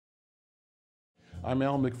I'm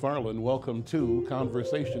Al McFarlane. Welcome to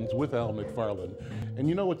Conversations with Al McFarlane. And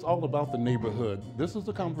you know, it's all about the neighborhood. This is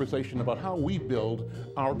a conversation about how we build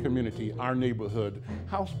our community, our neighborhood,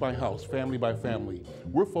 house by house, family by family.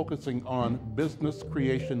 We're focusing on business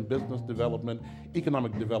creation, business development,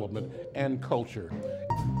 economic development, and culture.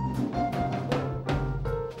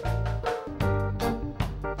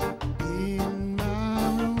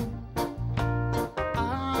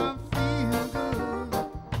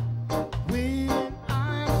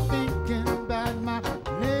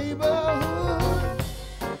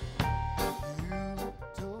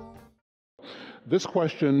 This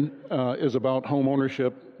question is about home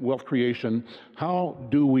ownership, wealth creation. How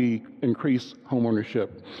do we increase home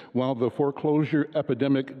ownership? While the foreclosure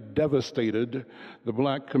epidemic devastated the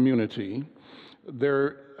Black community,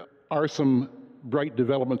 there are some bright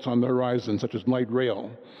developments on the horizon, such as light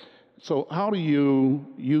rail. So how do you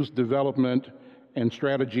use development and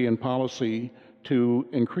strategy and policy to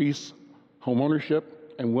increase home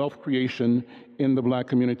ownership and wealth creation in the Black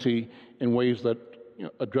community in ways that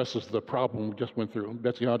addresses the problem we just went through?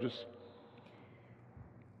 Betsy Hodges.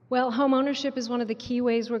 Well, home ownership is one of the key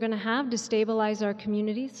ways we're going to have to stabilize our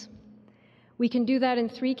communities. We can do that in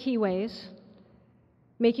three key ways: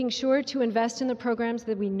 making sure to invest in the programs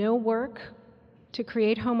that we know work to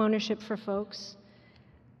create home ownership for folks,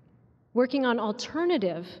 working on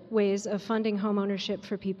alternative ways of funding home ownership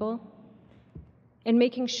for people, and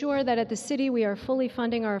making sure that at the city we are fully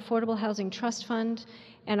funding our Affordable Housing Trust Fund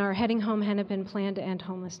and our Heading Home Hennepin plan to end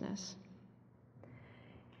homelessness.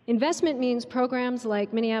 Investment means programs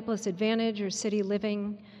like Minneapolis Advantage or City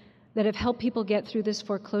Living that have helped people get through this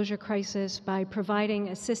foreclosure crisis by providing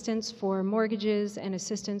assistance for mortgages and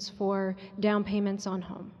assistance for down payments on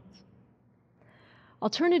homes.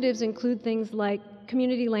 Alternatives include things like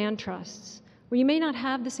community land trusts, where you may not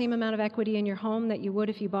have the same amount of equity in your home that you would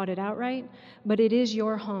if you bought it outright, but it is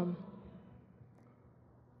your home.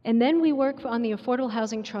 And then we work on the Affordable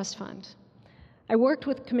Housing Trust Fund. I worked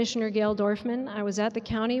with Commissioner Gail Dorfman. I was at the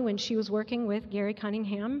county when she was working with Gary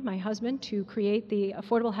Cunningham, my husband, to create the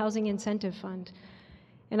Affordable Housing Incentive Fund.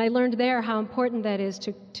 And I learned there how important that is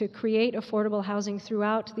to create affordable housing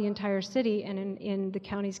throughout the entire city, and in the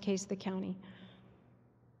county's case, the county.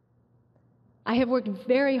 I have worked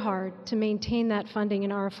very hard to maintain that funding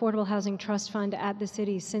in our Affordable Housing Trust Fund at the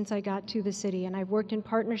city since I got to the city, and I've worked in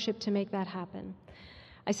partnership to make that happen.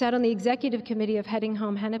 I sat on the executive committee of Heading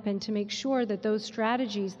Home Hennepin to make sure that those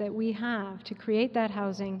strategies that we have to create that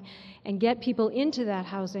housing and get people into that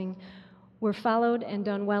housing were followed and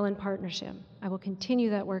done well in partnership. I will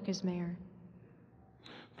continue that work as mayor.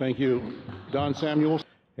 Thank you. Don Samuels.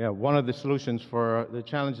 Yeah, one of the solutions for the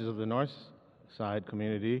challenges of the North Side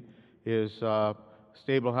community is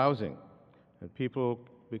stable housing. And people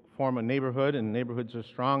form a neighborhood, and neighborhoods are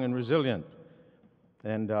strong and resilient.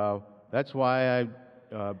 And that's why I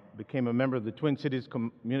became a member of the Twin Cities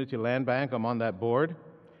Community Land Bank. I'm on that board,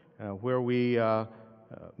 where we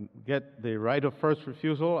get the right of first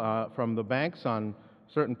refusal from the banks on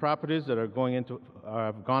certain properties that are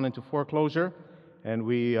have gone into foreclosure, and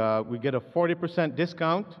we get a 40%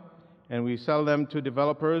 discount, and we sell them to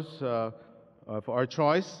developers of our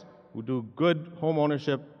choice who do good home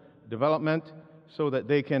ownership development, so that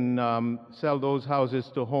they can sell those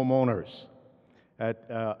houses to homeowners at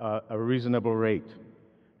a reasonable rate.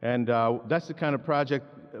 And that's the kind of project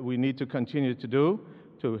that we need to continue to do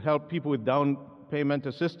to help people with down payment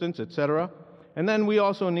assistance, etc. And then we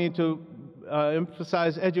also need to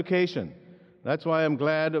emphasize education. That's why I'm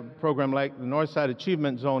glad a program like the Northside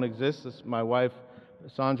Achievement Zone exists, as my wife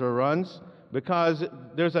Sandra runs, because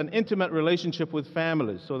there's an intimate relationship with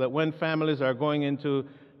families, so that when families are going into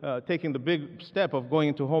taking the big step of going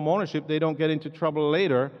into home ownership, they don't get into trouble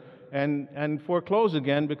later and foreclose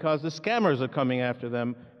again because the scammers are coming after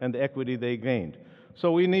them and the equity they gained.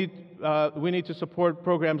 So we need to support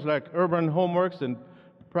programs like Urban Homeworks and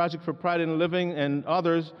Project for Pride in Living and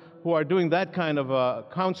others who are doing that kind of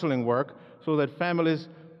counseling work, so that families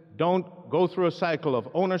don't go through a cycle of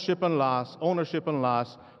ownership and loss,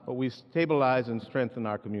 but we stabilize and strengthen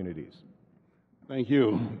our communities. Thank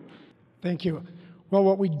you. Thank you. Well,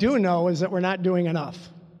 what we do know is that we're not doing enough.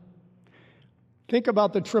 Think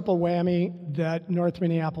about the triple whammy that North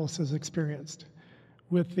Minneapolis has experienced,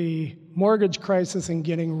 with the mortgage crisis and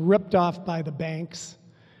getting ripped off by the banks,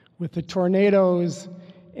 with the tornadoes,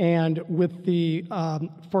 and with the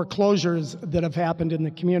foreclosures that have happened in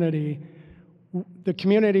the community. The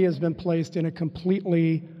community has been placed in a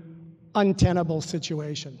completely untenable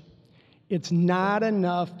situation. It's not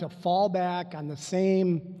enough to fall back on the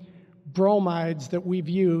same bromides that we've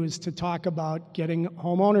used to talk about getting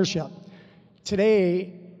home ownership.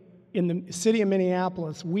 Today, in the city of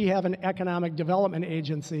Minneapolis, we have an economic development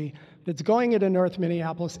agency that's going into North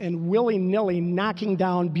Minneapolis and willy-nilly knocking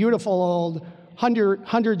down beautiful old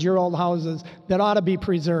 100-year-old houses that ought to be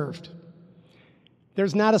preserved.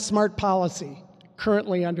 There's not a smart policy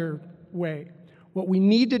currently underway. What we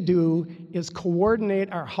need to do is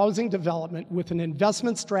coordinate our housing development with an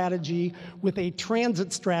investment strategy, with a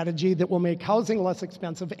transit strategy that will make housing less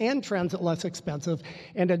expensive and transit less expensive,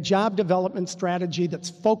 and a job development strategy that's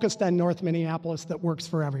focused on North Minneapolis that works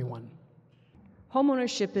for everyone.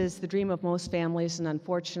 Homeownership is the dream of most families and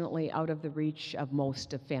unfortunately out of the reach of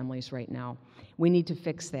most of families right now. We need to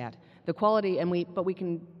fix that. The quality, but we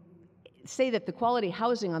can say that the quality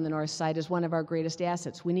housing on the north side is one of our greatest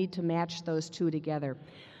assets. We need to match those two together.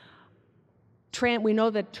 We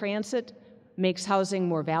know that transit makes housing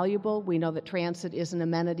more valuable. We know that transit is an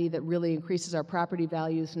amenity that really increases our property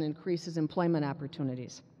values and increases employment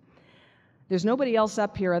opportunities. There's nobody else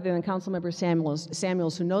up here other than Councilmember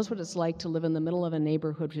Samuels who knows what it's like to live in the middle of a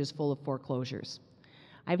neighborhood which is full of foreclosures.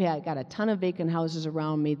 I've got a ton of vacant houses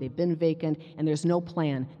around me. They've been vacant, and there's no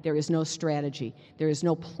plan. There is no strategy. There is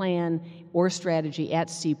no plan or strategy at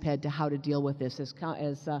CPED to how to deal with this. As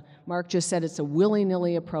Mark just said, it's a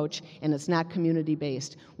willy-nilly approach, and it's not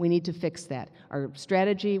community-based. We need to fix that. Our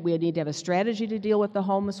strategy, we need to have a strategy to deal with the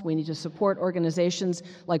homeless. We need to support organizations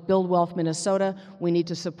like Build Wealth Minnesota. We need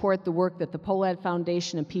to support the work that the POLAD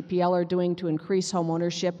Foundation and PPL are doing to increase home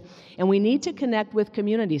ownership. And we need to connect with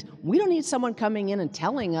communities. We don't need someone coming in and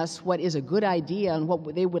telling us what is a good idea and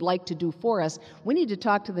what they would like to do for us. We need to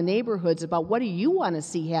talk to the neighborhoods about what do you want to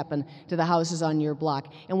see happen to the houses on your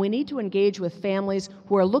block. And we need to engage with families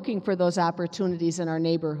who are looking for those opportunities in our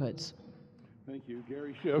neighborhoods. Thank you.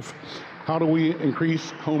 Gary Schiff, how do we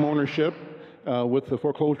increase home ownership with the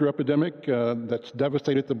foreclosure epidemic that's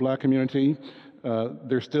devastated the black community?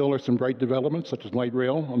 There still are some bright developments, such as light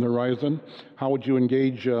rail on the horizon. How would you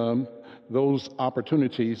engage those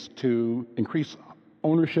opportunities to increase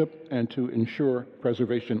ownership and to ensure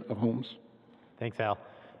preservation of homes? Thanks, Al.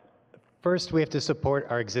 First, we have to support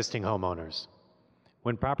our existing homeowners.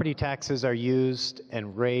 When property taxes are used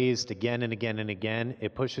and raised again and again and again,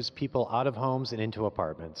 it pushes people out of homes and into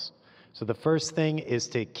apartments. So the first thing is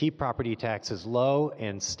to keep property taxes low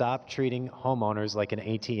and stop treating homeowners like an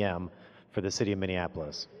ATM for the city of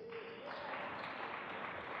Minneapolis.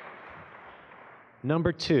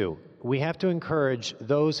 Number two, we have to encourage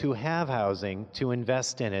those who have housing to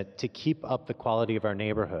invest in it to keep up the quality of our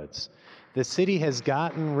neighborhoods. The city has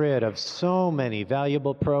gotten rid of so many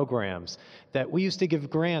valuable programs that we used to give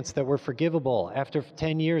grants that were forgivable after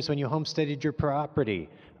 10 years when you homesteaded your property.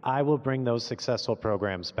 I will bring those successful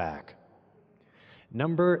programs back.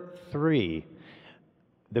 Number three,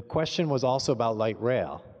 the question was also about light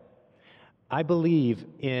rail. I believe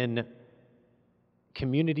in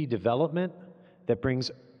community development that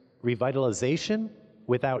brings revitalization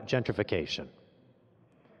without gentrification.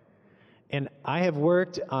 And I have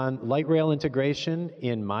worked on light rail integration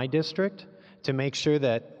in my district to make sure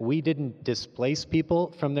that we didn't displace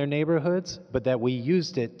people from their neighborhoods, but that we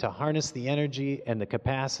used it to harness the energy and the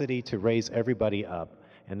capacity to raise everybody up.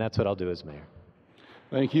 And that's what I'll do as mayor.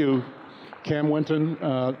 Thank you. Cam Winton,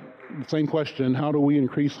 same question. How do we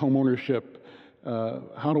increase home ownership?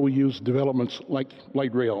 How do we use developments like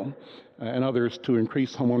light rail and others to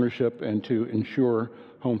increase home ownership and to ensure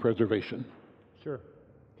home preservation? Sure.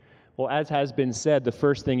 Well, as has been said, the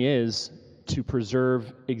first thing is to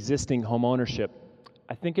preserve existing home ownership.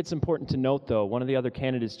 I think it's important to note, though, one of the other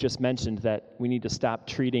candidates just mentioned that we need to stop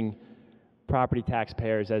treating property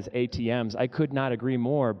taxpayers as ATMs. I could not agree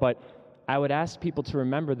more, but I would ask people to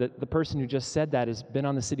remember that the person who just said that has been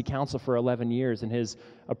on the city council for 11 years and has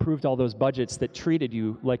approved all those budgets that treated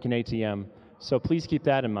you like an ATM. So please keep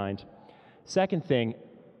that in mind. Second thing,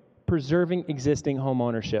 preserving existing home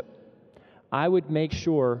ownership. I would make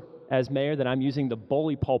sure as mayor that I'm using the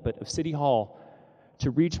bully pulpit of City Hall to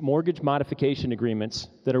reach mortgage modification agreements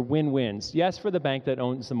that are win-wins. Yes, for the bank that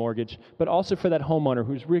owns the mortgage, but also for that homeowner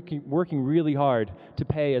who's working really hard to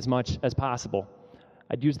pay as much as possible.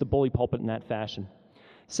 I'd use the bully pulpit in that fashion.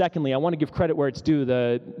 Secondly, I want to give credit where it's due.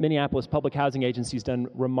 The Minneapolis Public Housing Agency has done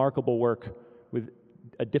remarkable work with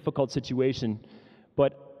a difficult situation,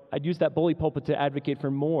 but I'd use that bully pulpit to advocate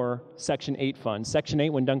for more Section 8 funds. Section 8,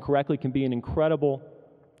 when done correctly, can be an incredible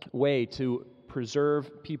way to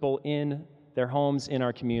preserve people in their homes in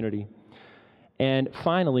our community. And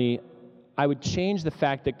finally, I would change the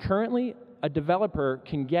fact that currently a developer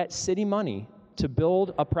can get city money to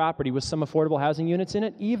build a property with some affordable housing units in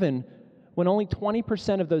it, even when only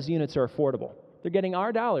 20% of those units are affordable. They're getting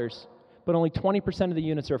our dollars, but only 20% of the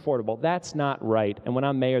units are affordable. That's not right. And when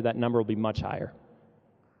I'm mayor, that number will be much higher.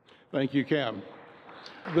 Thank you, Cam.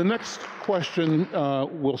 The next question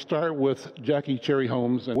will start with Jackie Cherry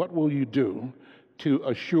Holmes. And what will you do to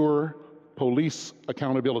assure police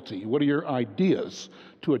accountability? What are your ideas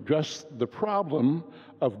to address the problem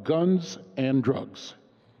of guns and drugs?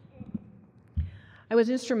 I was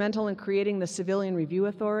instrumental in creating the Civilian Review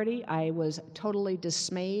Authority. I was totally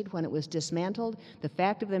dismayed when it was dismantled. The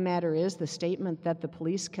fact of the matter is the statement that the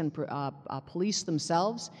police can police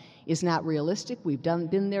themselves is not realistic. We've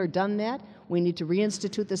been there, done that. We need to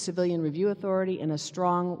reinstitute the Civilian Review Authority in a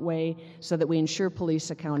strong way so that we ensure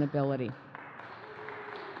police accountability.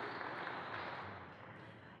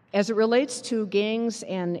 As it relates to gangs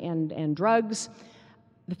and drugs,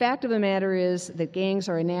 the fact of the matter is that gangs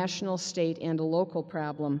are a national, state, and a local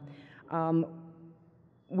problem.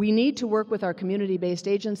 We need to work with our community-based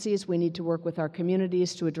agencies. We need to work with our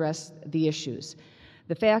communities to address the issues.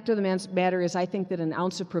 The fact of the matter is I think that an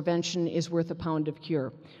ounce of prevention is worth a pound of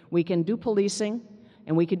cure. We can do policing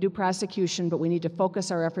and we can do prosecution, but we need to focus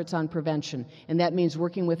our efforts on prevention. And that means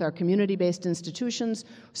working with our community-based institutions,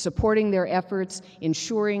 supporting their efforts,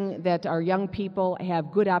 ensuring that our young people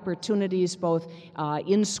have good opportunities both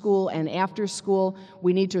in school and after school.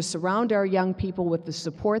 We need to surround our young people with the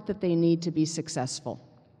support that they need to be successful.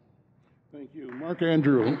 Thank you. Mark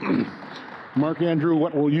Andrew. Mark Andrew,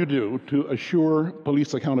 what will you do to assure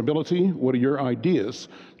police accountability? What are your ideas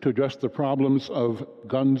to address the problems of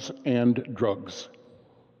guns and drugs?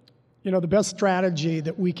 You know, the best strategy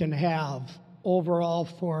that we can have overall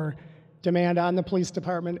for demand on the police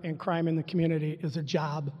department and crime in the community is a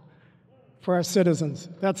job for our citizens.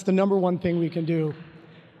 That's the number one thing we can do.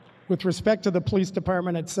 With respect to the police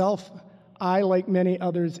department itself, I, like many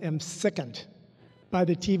others, am sickened by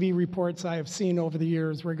the TV reports I have seen over the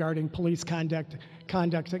years regarding police conduct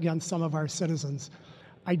against some of our citizens.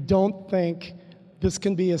 I don't think this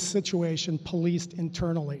can be a situation policed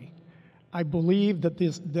internally. I believe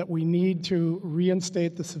that we need to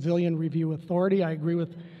reinstate the Civilian Review Authority. I agree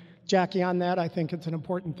with Jackie on that. I think it's an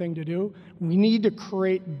important thing to do. We need to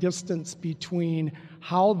create distance between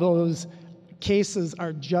how those cases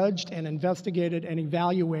are judged and investigated and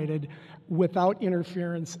evaluated without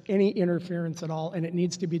interference, any interference at all, and it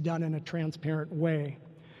needs to be done in a transparent way.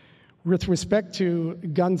 With respect to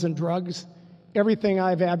guns and drugs, everything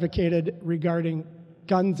I've advocated regarding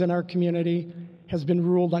guns in our community has been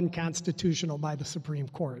ruled unconstitutional by the Supreme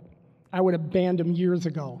Court. I would have banned them years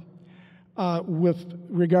ago. With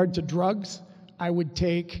regard to drugs, I would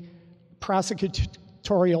take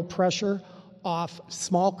prosecutorial pressure off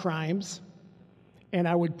small crimes, and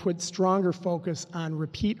I would put stronger focus on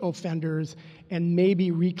repeat offenders and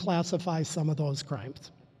maybe reclassify some of those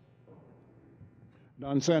crimes.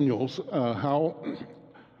 Don Samuels,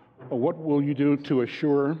 what will you do to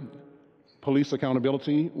assure police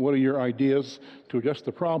accountability? What are your ideas to address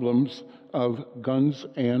the problems of guns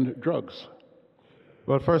and drugs?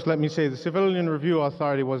 Well, first let me say the Civilian Review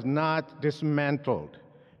Authority was not dismantled.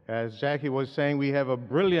 As Jackie was saying, we have a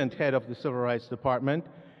brilliant head of the Civil Rights Department,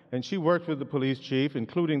 and she worked with the police chief,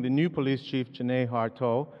 including the new police chief, Janae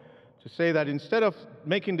Harteau, to say that instead of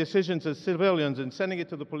making decisions as civilians and sending it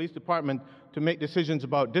to the police department to make decisions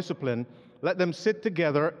about discipline, let them sit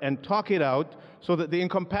together and talk it out so that the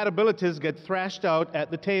incompatibilities get thrashed out at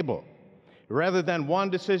the table, rather than one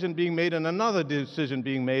decision being made and another decision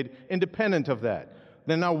being made independent of that.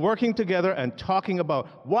 They're now working together and talking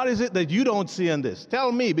about, what is it that you don't see in this?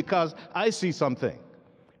 Tell me, because I see something.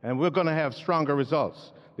 And we're going to have stronger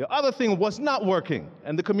results. The other thing was not working,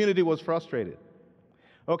 and the community was frustrated.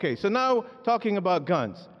 Okay, so now talking about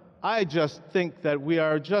guns. I just think that we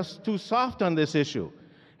are just too soft on this issue,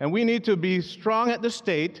 and we need to be strong at the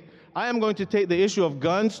state. I am going to take the issue of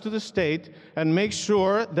guns to the state and make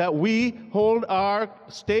sure that we hold our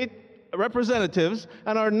state representatives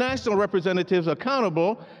and our national representatives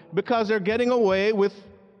accountable because they're getting away with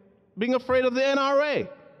being afraid of the NRA.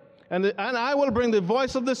 And I will bring the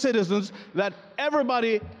voice of the citizens that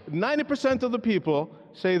everybody, 90% of the people,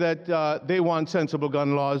 say that they want sensible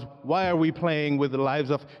gun laws. Why are we playing with the lives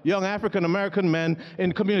of young African-American men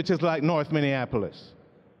in communities like North Minneapolis?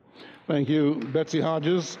 Thank you. Betsy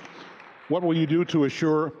Hodges, what will you do to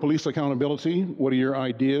assure police accountability? What are your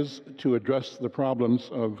ideas to address the problems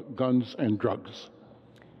of guns and drugs?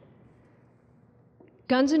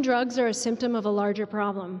 Guns and drugs are a symptom of a larger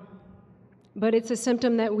problem, but it's a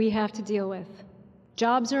symptom that we have to deal with.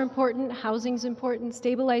 Jobs are important, housing's important,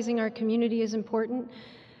 stabilizing our community is important,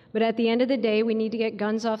 but at the end of the day, we need to get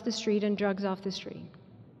guns off the street and drugs off the street.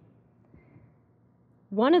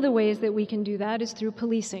 One of the ways that we can do that is through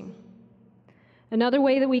policing. Another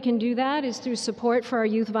way that we can do that is through support for our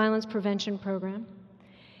youth violence prevention program.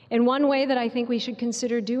 And one way that I think we should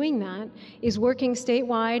consider doing that is working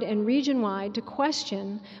statewide and region-wide to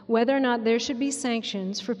question whether or not there should be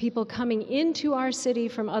sanctions for people coming into our city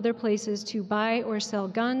from other places to buy or sell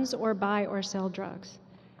guns or buy or sell drugs.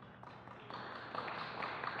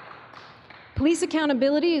 Police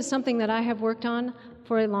accountability is something that I have worked on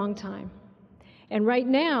for a long time. And right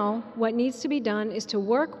now, what needs to be done is to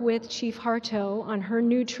work with Chief Harteau on her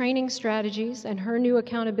new training strategies and her new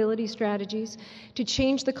accountability strategies to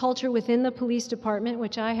change the culture within the police department,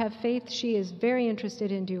 which I have faith she is very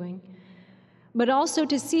interested in doing. But also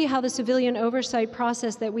to see how the civilian oversight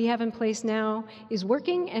process that we have in place now is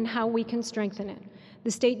working and how we can strengthen it.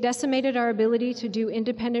 The state decimated our ability to do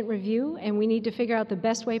independent review, and we need to figure out the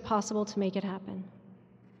best way possible to make it happen.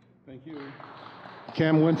 Thank you.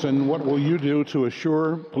 Cam Winton, what will you do to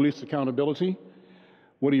assure police accountability?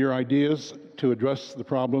 What are your ideas to address the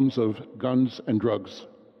problems of guns and drugs?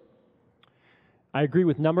 I agree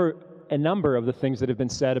with a number of the things that have been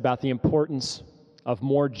said about the importance of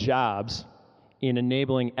more jobs in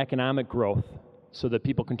enabling economic growth so that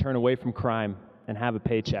people can turn away from crime and have a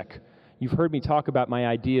paycheck. You've heard me talk about my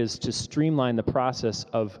ideas to streamline the process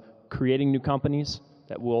of creating new companies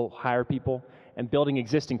that will hire people and building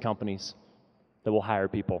existing companies that will hire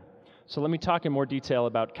people. So let me talk in more detail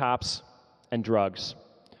about cops and drugs.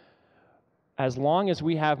 As long as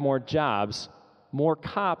we have more jobs, more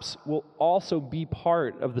cops will also be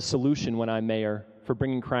part of the solution when I'm mayor for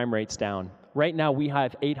bringing crime rates down. Right now we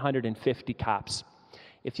have 850 cops.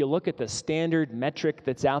 If you look at the standard metric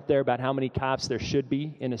that's out there about how many cops there should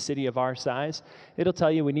be in a city of our size, it'll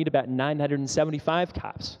tell you we need about 975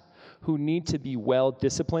 cops who need to be well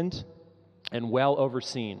disciplined and well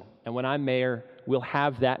overseen. And when I'm mayor, we'll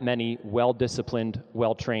have that many well-disciplined,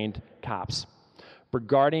 well-trained cops.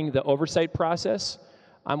 Regarding the oversight process,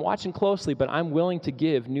 I'm watching closely, but I'm willing to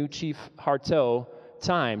give new Chief Harteau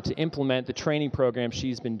time to implement the training program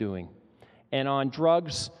she's been doing. And on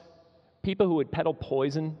drugs, people who would peddle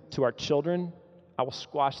poison to our children, I will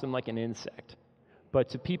squash them like an insect. But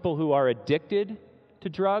to people who are addicted to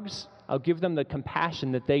drugs, I'll give them the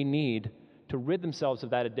compassion that they need to rid themselves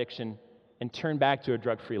of that addiction and turn back to a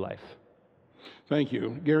drug-free life. Thank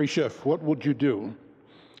you. Gary Schiff, what would you do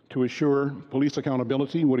to assure police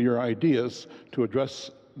accountability? What are your ideas to address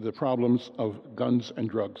the problems of guns and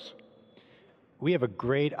drugs? We have a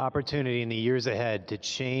great opportunity in the years ahead to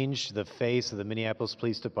change the face of the Minneapolis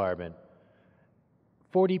Police Department.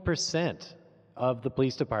 40% of the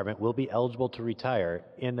police department will be eligible to retire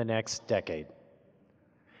in the next decade.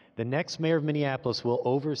 The next mayor of Minneapolis will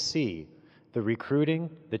oversee the recruiting,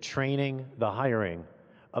 the training, the hiring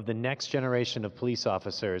of the next generation of police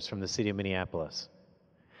officers from the city of Minneapolis.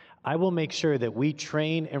 I will make sure that we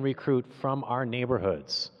train and recruit from our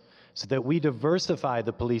neighborhoods so that we diversify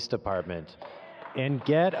the police department and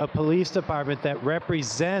get a police department that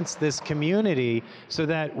represents this community so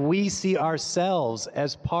that we see ourselves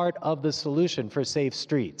as part of the solution for safe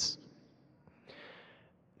streets.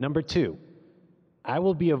 Number two, I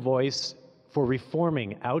will be a voice for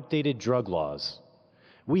reforming outdated drug laws.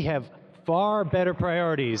 We have far better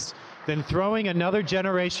priorities than throwing another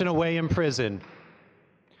generation away in prison.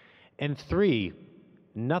 And three,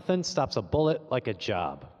 nothing stops a bullet like a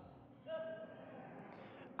job.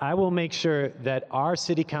 I will make sure that our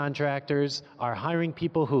city contractors are hiring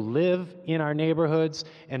people who live in our neighborhoods,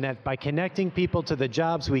 and that by connecting people to the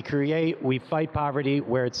jobs we create, we fight poverty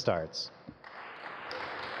where it starts.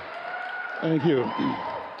 Thank you.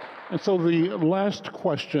 And so the last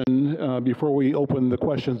question, before we open the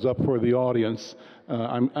questions up for the audience,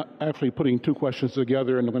 I'm actually putting two questions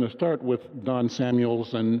together, and I'm going to start with Don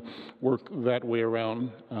Samuels and work that way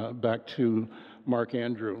around back to Mark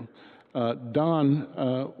Andrew.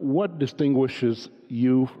 Don, what distinguishes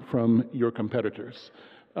you from your competitors?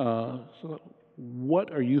 So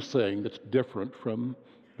what are you saying that's different from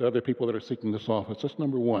the other people that are seeking this office? That's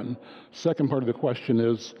number one. Second part of the question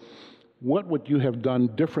is, what would you have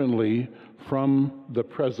done differently from the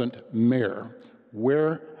present mayor?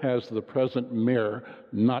 Where has the present mayor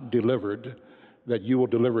not delivered that you will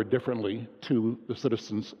deliver differently to the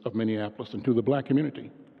citizens of Minneapolis and to the black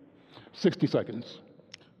community? 60 seconds.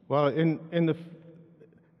 Well, in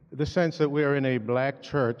the sense that we are in a black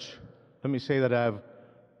church, let me say that I've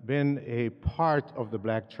been a part of the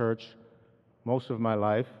black church most of my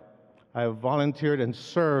life. I have volunteered and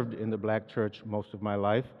served in the black church most of my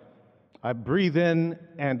life. I breathe in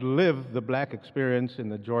and live the black experience in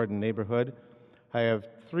the Jordan neighborhood. I have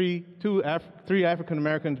three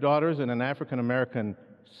African-American daughters and an African-American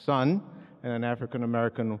son and an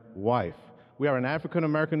African-American wife. We are an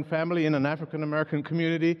African-American family in an African-American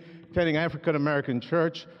community, attending African-American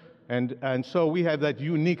church, And so we have that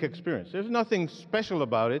unique experience. There's nothing special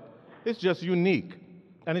about it. It's just unique.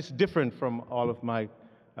 And it's different from all of my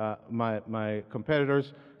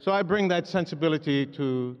competitors. So I bring that sensibility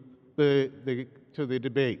to the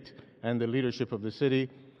debate and the leadership of the city,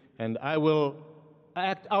 and I will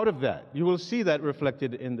act out of that. You will see that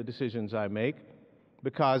reflected in the decisions I make,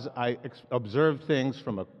 because I observe things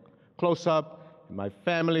from a close-up. My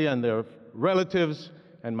family and their relatives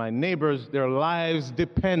and my neighbors, their lives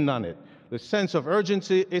depend on it. The sense of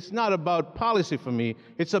urgency, it's not about policy for me,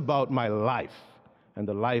 it's about my life and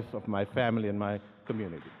the life of my family and my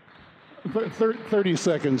community. 30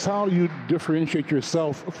 seconds. How do you differentiate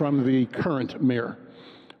yourself from the current mayor?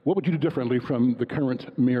 What would you do differently from the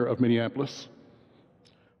current mayor of Minneapolis?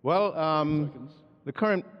 Well, the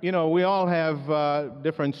current, we all have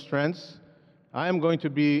different strengths. I am going to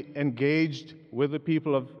be engaged with the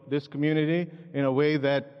people of this community in a way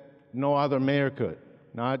that no other mayor could.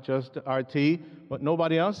 Not just RT, but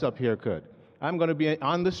nobody else up here could. I'm going to be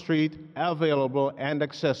on the street, available and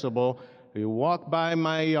accessible. You walk by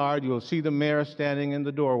my yard, you'll see the mayor standing in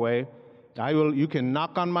the doorway. You can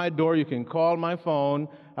knock on my door, you can call my phone.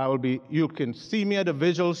 You can see me at a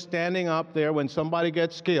visual standing up there when somebody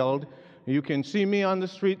gets killed. You can see me on the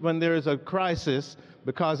street when there is a crisis,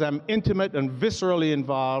 because I'm intimate and viscerally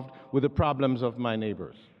involved with the problems of my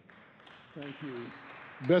neighbors. Thank you.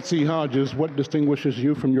 Betsy Hodges, what distinguishes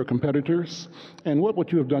you from your competitors, and what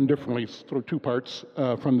would you have done differently, sort of two parts,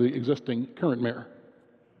 from the existing current mayor?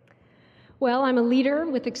 Well, I'm a leader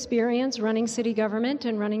with experience running city government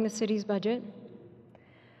and running the city's budget.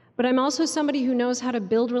 But I'm also somebody who knows how to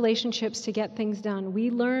build relationships to get things done.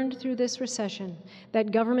 We learned through this recession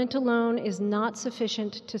that government alone is not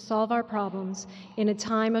sufficient to solve our problems in a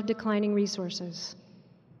time of declining resources.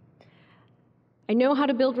 I know how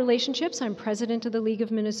to build relationships. I'm president of the League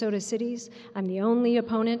of Minnesota Cities. I'm the only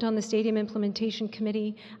opponent on the Stadium Implementation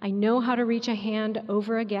Committee. I know how to reach a hand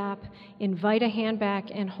over a gap, invite a hand back,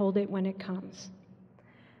 and hold it when it comes.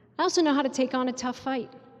 I also know how to take on a tough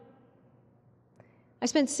fight. I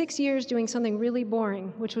spent 6 years doing something really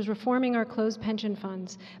boring, which was reforming our closed pension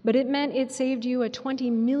funds, but it meant it saved you a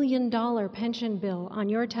 $20 million pension bill on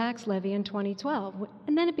your tax levy in 2012,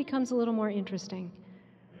 and then it becomes a little more interesting.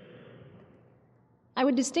 I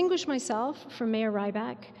would distinguish myself from Mayor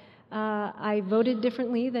Ryback. I voted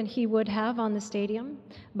differently than he would have on the stadium,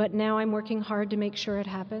 but now I'm working hard to make sure it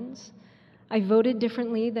happens. I voted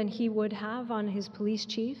differently than he would have on his police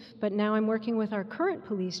chief, but now I'm working with our current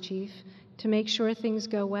police chief to make sure things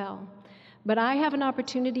go well. But I have an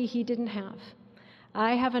opportunity he didn't have.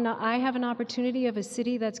 I have an opportunity of a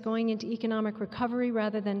city that's going into economic recovery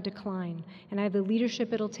rather than decline, and I have the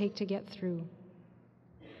leadership it'll take to get through.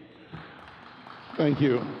 Thank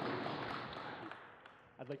you.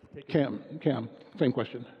 I'd like to take Cam, same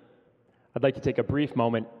question. I'd like to take a brief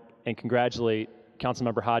moment and congratulate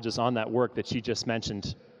Councilmember Hodges on that work that she just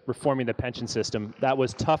mentioned, reforming the pension system. That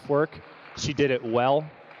was tough work. She did it well.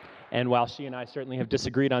 And while she and I certainly have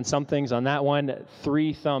disagreed on some things, on that one,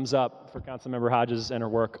 3 thumbs up for Councilmember Hodges and her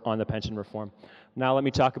work on the pension reform. Now let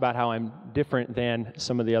me talk about how I'm different than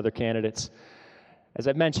some of the other candidates. As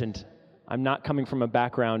I've mentioned, I'm not coming from a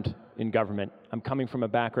background in government. I'm coming from a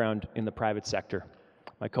background in the private sector.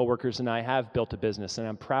 My coworkers and I have built a business, and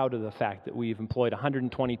I'm proud of the fact that we've employed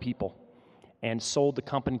 120 people and sold the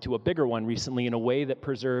company to a bigger one recently in a way that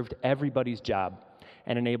preserved everybody's job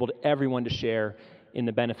and enabled everyone to share in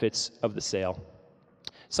the benefits of the sale.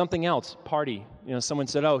 Something else, party. Someone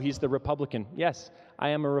said, oh, he's the Republican. Yes, I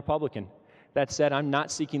am a Republican. That said, I'm not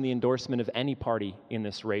seeking the endorsement of any party in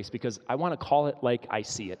this race because I want to call it like I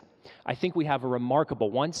see it. I think we have a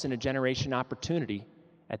remarkable once-in-a-generation opportunity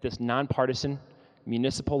at this nonpartisan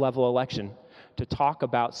municipal level election to talk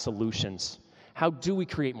about solutions. How do we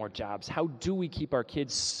create more jobs? How do we keep our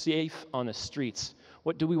kids safe on the streets?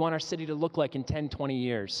 What do we want our city to look like in 10, 20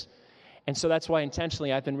 years? And so that's why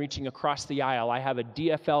intentionally I've been reaching across the aisle. I have a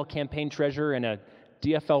DFL campaign treasurer and a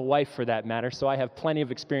DFL wife for that matter, so I have plenty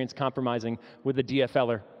of experience compromising with a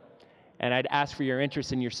DFLer. And I'd ask for your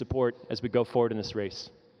interest and your support as we go forward in this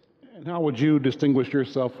race. And how would you distinguish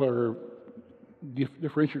yourself or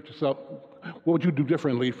differentiate yourself? What would you do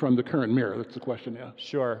differently from the current mayor? That's the question, yeah.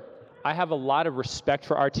 Sure. I have a lot of respect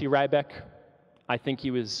for R.T. Ryback. I think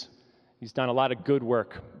he's done a lot of good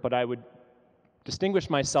work, but I would distinguish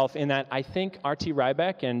myself in that I think R.T.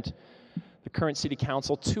 Ryback and the current city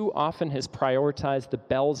council too often has prioritized the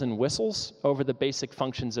bells and whistles over the basic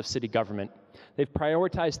functions of city government. They've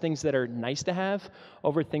prioritized things that are nice to have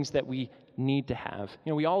over things that we need to have.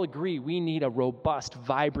 We all agree we need a robust,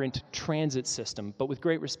 vibrant transit system, but with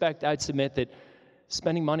great respect, I'd submit that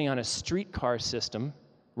spending money on a streetcar system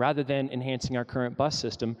rather than enhancing our current bus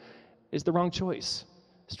system is the wrong choice.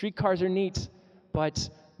 Streetcars are neat, but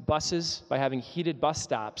buses, by having heated bus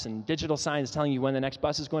stops and digital signs telling you when the next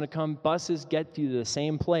bus is going to come, buses get you to the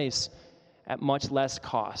same place at much less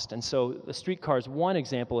cost. And so the streetcar is one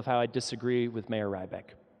example of how I disagree with Mayor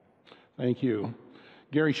Rybeck. Thank you.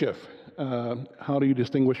 Gary Schiff, how do you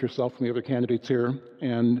distinguish yourself from the other candidates here,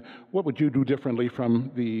 and what would you do differently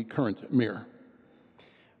from the current mayor?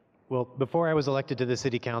 Well, before I was elected to the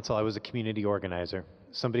city council, I was a community organizer,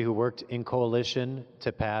 somebody who worked in coalition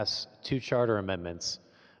to pass 2 charter amendments,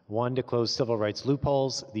 one to close civil rights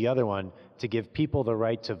loopholes, the other one to give people the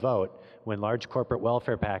right to vote when large corporate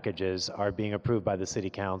welfare packages are being approved by the city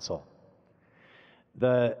council.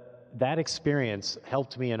 That experience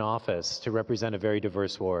helped me in office to represent a very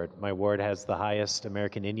diverse ward. My ward has the highest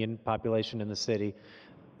American Indian population in the city,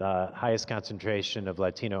 the highest concentration of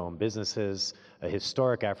Latino-owned businesses, a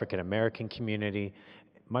historic African-American community.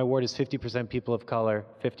 My ward is 50% people of color,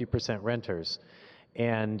 50% renters.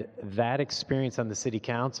 And that experience on the city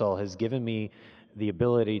council has given me the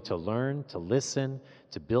ability to learn, to listen,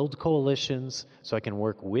 to build coalitions so I can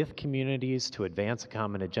work with communities to advance a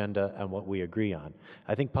common agenda on what we agree on.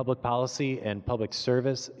 I think public policy and public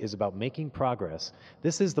service is about making progress.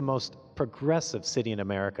 This is the most progressive city in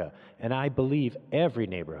America, and I believe every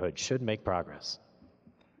neighborhood should make progress.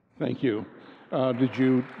 Thank you. Did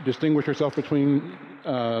you distinguish yourself between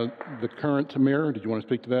the current mayor? Did you want to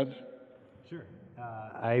speak to that? Sure.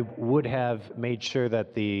 I would have made sure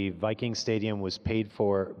that the Viking Stadium was paid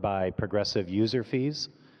for by progressive user fees,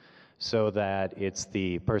 so that it's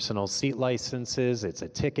the personal seat licenses, it's a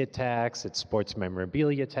ticket tax, it's sports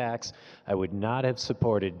memorabilia tax. I would not have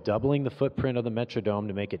supported doubling the footprint of the Metrodome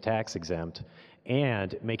to make it tax exempt,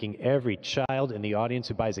 and making every child in the audience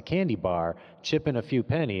who buys a candy bar chip in a few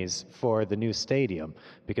pennies for the new stadium,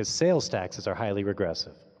 because sales taxes are highly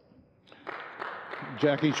regressive.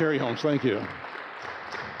 Jackie Cherry Holmes, thank you.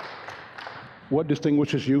 What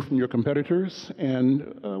distinguishes you from your competitors,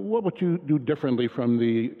 and what would you do differently from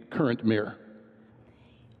the current mayor?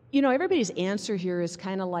 You know, everybody's answer here is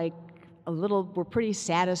kind of like we're pretty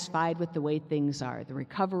satisfied with the way things are. The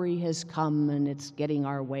recovery has come and it's getting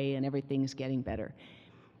our way and everything's getting better.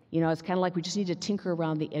 You know, it's kind of like we just need to tinker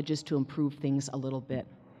around the edges to improve things a little bit.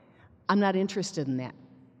 I'm not interested in that.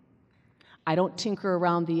 I don't tinker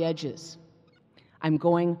around the edges. I'm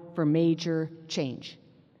going for major change.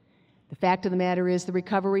 The fact of the matter is the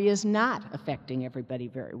recovery is not affecting everybody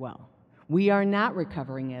very well. We are not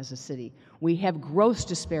recovering as a city. We have gross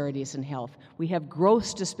disparities in health. We have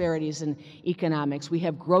gross disparities in economics. We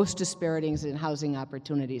have gross disparities in housing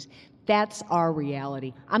opportunities. That's our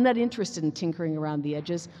reality. I'm not interested in tinkering around the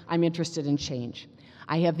edges. I'm interested in change.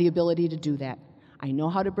 I have the ability to do that. I know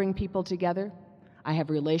how to bring people together. I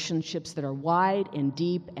have relationships that are wide and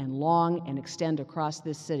deep and long and extend across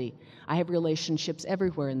this city. I have relationships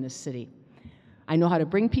everywhere in this city. I know how to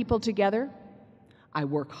bring people together. I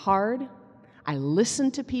work hard. I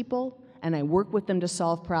listen to people, and I work with them to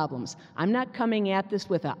solve problems. I'm not coming at this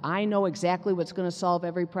with I know exactly what's going to solve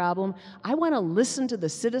every problem. I want to listen to the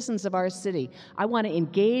citizens of our city. I want to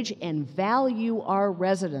engage and value our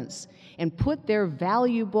residents and put their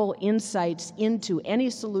valuable insights into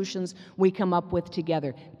any solutions we come up with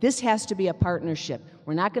together. This has to be a partnership.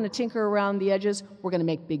 We're not going to tinker around the edges. We're going to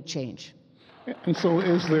make big change. And so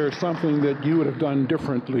is there something that you would have done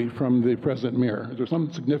differently from the present mayor? Is there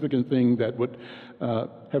some significant thing that would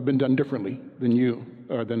have been done differently than you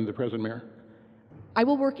or than the present mayor? I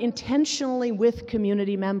will work intentionally with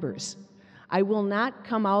community members. I will not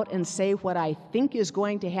come out and say what I think is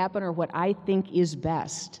going to happen or what I think is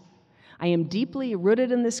best. I am deeply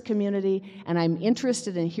rooted in this community, and I'm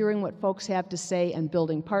interested in hearing what folks have to say and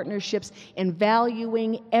building partnerships and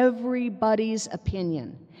valuing everybody's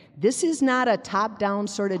opinion. This is not a top-down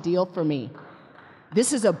sort of deal for me.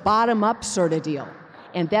 This is a bottom-up sort of deal.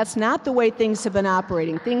 And that's not the way things have been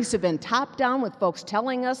operating. Things have been top-down with folks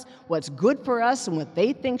telling us what's good for us and what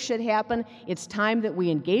they think should happen. It's time that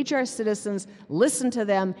we engage our citizens, listen to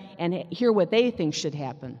them, and hear what they think should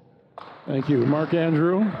happen. Thank you. Mark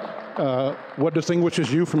Andrew, what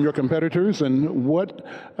distinguishes you from your competitors, and what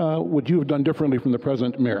would you have done differently from the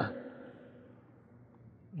present mayor?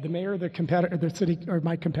 The mayor, the city, or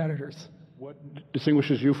my competitors. What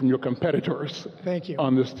distinguishes you from your competitors? Thank you.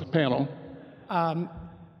 On this panel?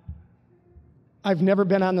 I've never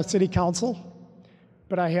been on the city council,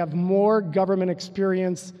 but I have more government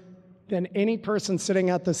experience than any person sitting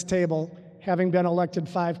at this table having been elected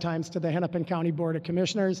 5 times to the Hennepin County Board of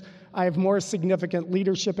Commissioners. I have more significant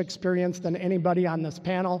leadership experience than anybody on this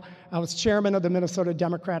panel. I was chairman of the Minnesota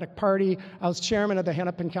Democratic Party. I was chairman of the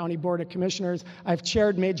Hennepin County Board of Commissioners. I've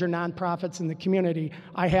chaired major nonprofits in the community.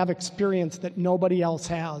 I have experience that nobody else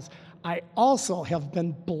has. I also have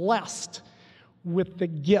been blessed with the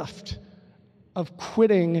gift of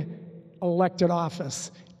quitting elected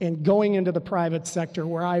office and going into the private sector,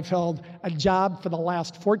 where I've held a job for the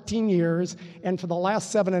last 14 years, and for the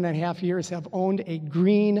last 7.5 years have owned a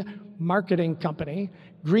green marketing company,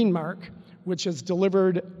 Greenmark, which has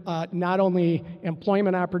delivered not only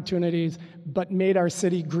employment opportunities, but made our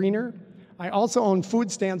city greener. I also own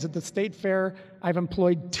food stands at the State Fair. I've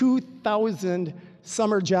employed 2,000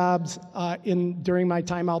 summer jobs during my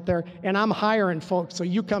time out there, and I'm hiring folks, so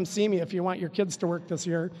you come see me if you want your kids to work this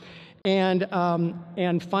year. And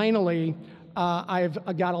finally,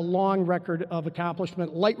 I've got a long record of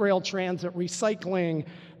accomplishment: light rail transit, recycling,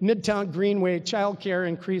 Midtown Greenway, child care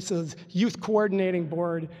increases, youth coordinating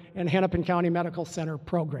board, and Hennepin County Medical Center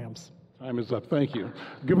programs. Time is up. Thank you.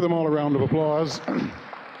 Give them all a round of applause.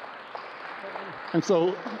 And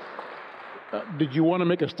so, did you want to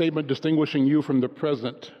make a statement distinguishing you from the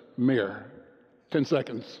present mayor? 10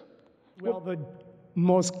 seconds. Well, the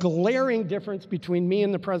most glaring difference between me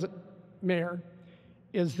and the present mayor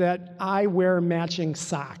is that I wear matching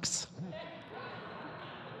socks.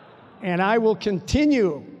 And I will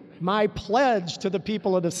continue. My pledge to the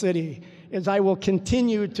people of the city is I will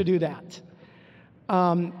continue to do that.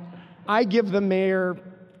 I give the mayor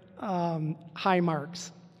high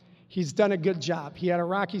marks. He's done a good job. He had a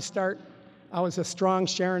rocky start. I was a strong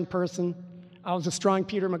Sharon person. I was a strong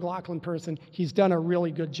Peter McLaughlin person. He's done a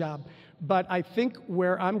really good job. But I think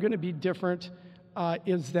where I'm going to be different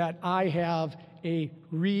is that I have a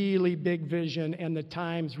really big vision, and the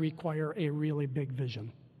times require a really big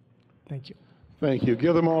vision. Thank you. Thank you.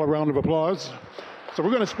 Give them all a round of applause. So we're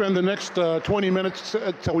going to spend the next 20 minutes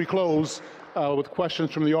till we close with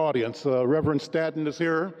questions from the audience. Reverend Staton is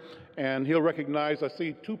here, and he'll recognize, I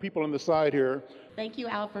see 2 people on the side here. Thank you,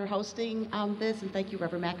 Al, for hosting this, and thank you,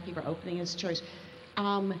 Reverend McAfee, for opening his church.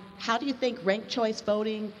 How do you think ranked choice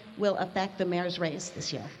voting will affect the mayor's race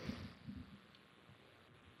this year?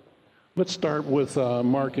 Let's start with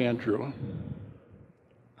Mark Andrew.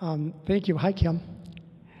 Thank you. Hi, Kim.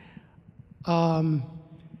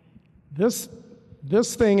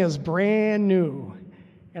 This thing is brand new,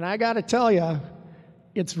 and I got to tell you,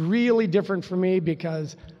 it's really different for me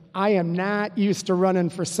because I am not used to running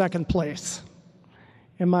for second place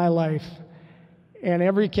in my life. And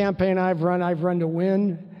every campaign I've run to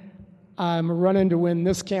win. I'm running to win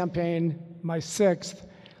this campaign, my 6th.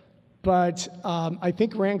 But I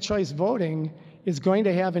think ranked choice voting is going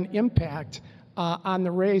to have an impact on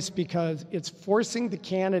the race, because it's forcing the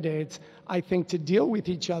candidates, I think, to deal with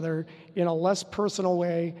each other in a less personal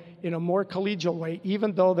way, in a more collegial way,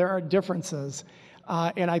 even though there are differences.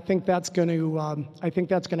 And I think that's going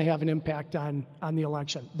to have an impact on the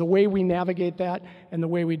election. The way we navigate that and the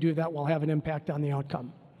way we do that will have an impact on the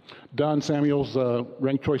outcome. Don Samuels,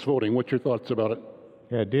 ranked choice voting. What's your thoughts about it?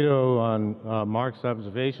 Yeah, ditto on Mark's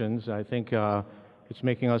observations. I think it's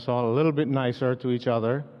making us all a little bit nicer to each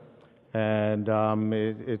other. And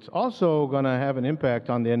it's also going to have an impact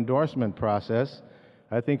on the endorsement process.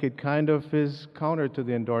 I think it kind of is counter to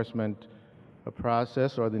the endorsement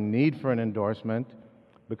process, or the need for an endorsement,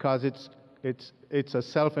 because it's a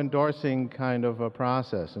self-endorsing kind of a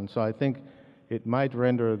process. And so I think it might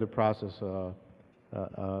render the process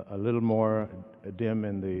a little more dim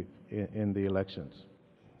in the elections.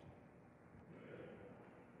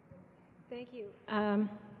 Thank you.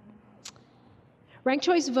 Ranked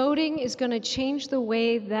choice voting is going to change the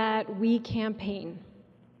way that we campaign,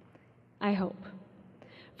 I hope.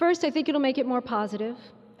 First, I think it'll make it more positive.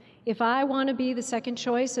 If I want to be the second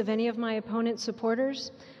choice of any of my opponent's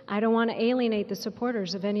supporters, I don't want to alienate the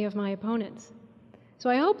supporters of any of my opponents.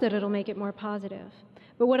 So I hope that it'll make it more positive.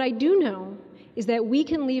 But what I do know is that we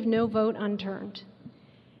can leave no vote unturned.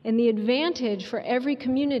 And the advantage for every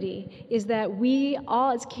community is that we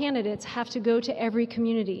all as candidates have to go to every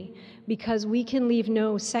community, because we can leave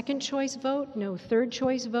no second choice vote, no third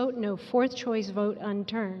choice vote, no fourth choice vote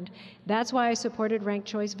unturned. That's why I supported ranked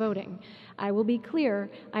choice voting. I will be clear,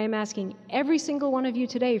 I am asking every single one of you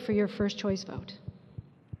today for your first choice vote.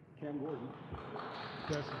 Cam Gordon.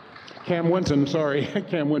 Yes. Cam Winton, sorry.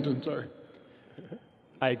 Cam Winton, sorry.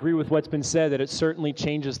 I agree with what's been said, that it certainly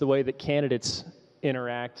changes the way that candidates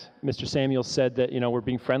interact. Mr. Samuels said that, we're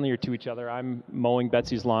being friendlier to each other. I'm mowing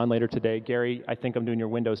Betsy's lawn later today. Gary, I think I'm doing your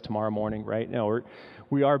windows tomorrow morning, right?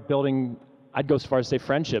 We are building, I'd go so far as to say,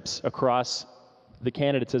 friendships across the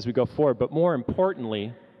candidates as we go forward, but more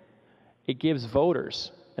importantly, it gives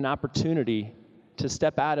voters an opportunity to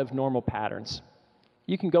step out of normal patterns.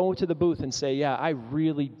 You can go to the booth and say, yeah, I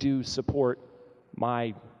really do support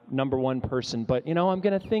my number one person, but I'm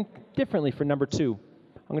going to think differently for number two.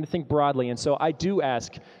 I'm going to think broadly. And so I do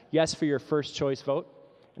ask, yes, for your first choice vote.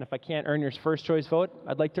 And if I can't earn your first choice vote,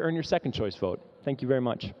 I'd like to earn your second choice vote. Thank you very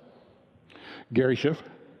much. Gary Schiff.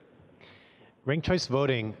 Ranked choice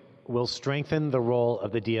voting will strengthen the role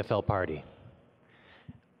of the DFL party.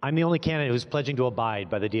 I'm the only candidate who's pledging to abide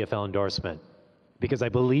by the DFL endorsement because I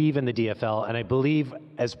believe in the DFL, and I believe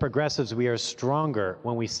as progressives we are stronger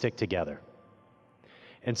when we stick together.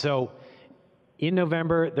 And so in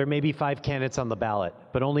November, there may be 5 candidates on the ballot,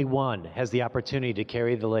 but only one has the opportunity to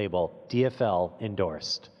carry the label DFL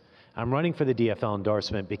endorsed. I'm running for the DFL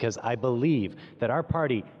endorsement because I believe that our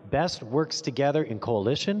party best works together in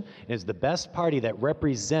coalition and is the best party that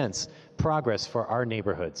represents progress for our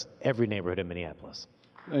neighborhoods, every neighborhood in Minneapolis.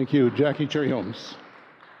 Thank you. Jackie Cherry Holmes.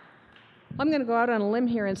 I'm going to go out on a limb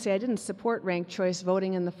here and say I didn't support ranked choice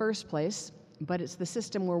voting in the first place, but it's the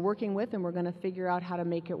system we're working with, and we're going to figure out how to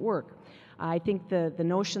make it work. I think the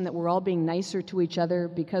notion that we're all being nicer to each other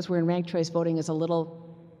because we're in ranked choice voting is a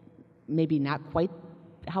little, maybe not quite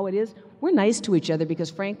how it is. We're nice to each other because,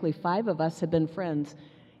 frankly, 5 of us have been friends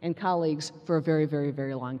and colleagues for a very, very,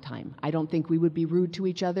 very long time. I don't think we would be rude to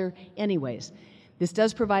each other anyways. This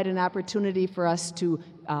does provide an opportunity for us to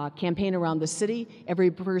campaign around the city.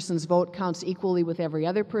 Every person's vote counts equally with every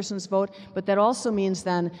other person's vote, but that also means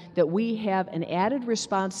then that we have an added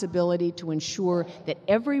responsibility to ensure that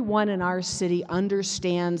everyone in our city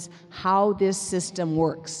understands how this system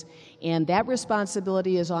works. And that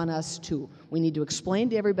responsibility is on us too. We need to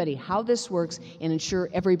explain to everybody how this works and ensure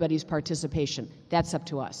everybody's participation. That's up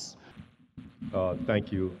to us.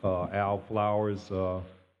 Thank you. Al Flowers.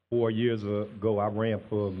 4 years ago, I ran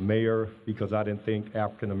for mayor because I didn't think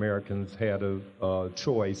African Americans had a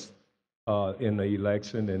choice in the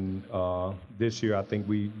election, and this year I think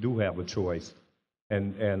we do have a choice.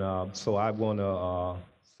 And so I want to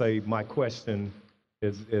say my question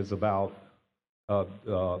is about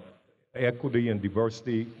equity and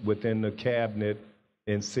diversity within the cabinet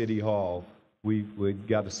in City Hall. We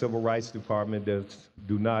got a civil rights department that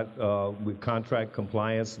do not, with contract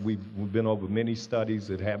compliance, we've been over many studies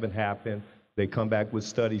that haven't happened. They come back with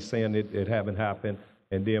studies saying it haven't happened,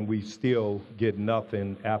 and then we still get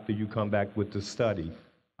nothing after you come back with the study.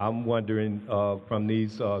 I'm wondering from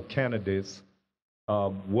these candidates,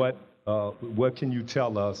 what can you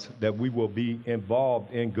tell us that we will be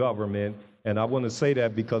involved in government? And I want to say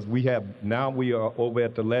that because we are over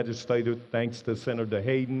at the legislature, thanks to Senator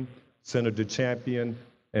Hayden, Senator Champion,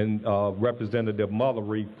 and Representative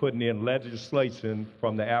Mullery putting in legislation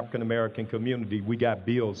from the African American community. We got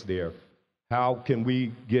bills there. How can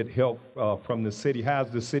we get help from the city? How's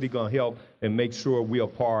the city going to help and make sure we are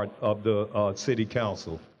part of the city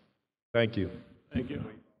council? Thank you. Thank you.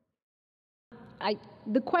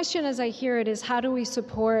 The question as I hear it is, how do we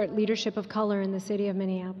support leadership of color in the city of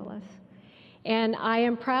Minneapolis? And I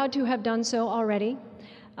am proud to have done so already.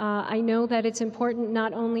 I know that it's important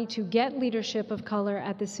not only to get leadership of color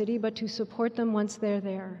at the city, but to support them once they're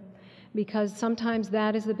there, because sometimes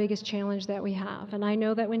that is the biggest challenge that we have. And I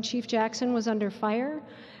know that when Chief Jackson was under fire,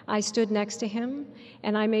 I stood next to him,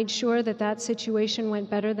 and I made sure that that situation went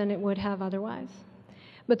better than it would have otherwise.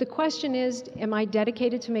 But the question is, am I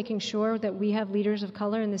dedicated to making sure that we have leaders of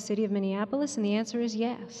color in the city of Minneapolis? And the answer is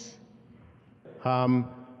yes.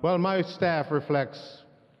 Well, my staff reflects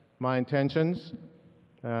my intentions.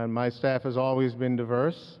 My staff has always been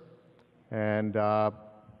diverse, and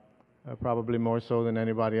probably more so than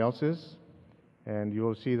anybody else's, and you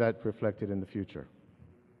will see that reflected in the future.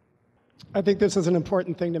 I think this is an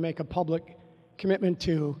important thing to make a public commitment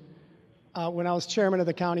to. When I was chairman of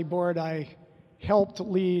the county board, I helped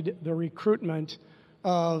lead the recruitment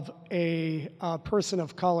of a person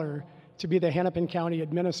of color to be the Hennepin County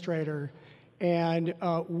administrator, and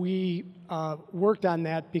we worked on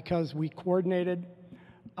that because we coordinated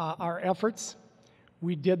our efforts.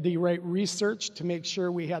 We did the right research to make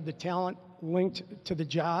sure we had the talent linked to the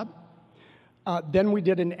job. Then we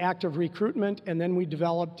did an active recruitment, and then we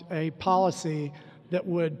developed a policy that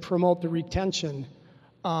would promote the retention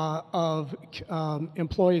of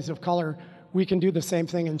employees of color. We can do the same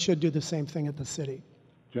thing and should do the same thing at the city.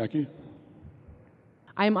 Jackie?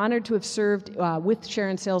 I am honored to have served with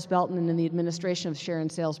Sharon Sales Belton and in the administration of Sharon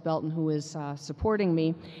Sales Belton, who is supporting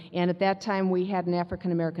me. And at that time, we had an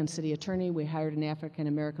African-American city attorney. We hired an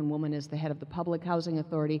African-American woman as the head of the Public Housing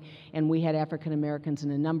Authority, and we had African-Americans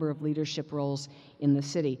in a number of leadership roles in the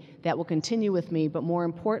city. That will continue with me, but more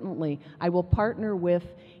importantly, I will partner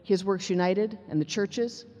with His Works United and the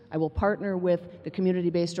churches. I will partner with the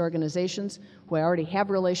community-based organizations who I already have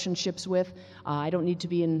relationships with. I don't need to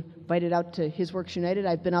be invited out to His Works United.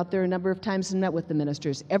 I've been out there a number of times and met with the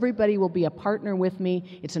ministers. Everybody will be a partner with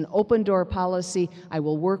me. It's an open-door policy. I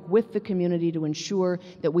will work with the community to ensure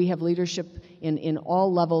that we have leadership in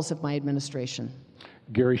all levels of my administration.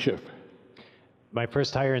 Gary Schiff. My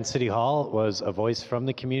first hire in City Hall was a voice from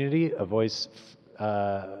the community, a voice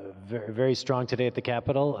very, very strong today at the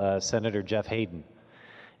Capitol, Senator Jeff Hayden.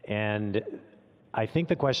 And I think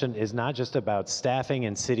the question is not just about staffing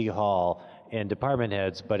in City Hall and department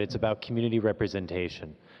heads, but it's about community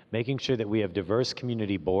representation, making sure that we have diverse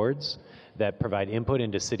community boards that provide input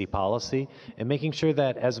into city policy, and making sure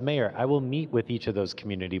that as mayor, I will meet with each of those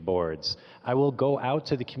community boards. I will go out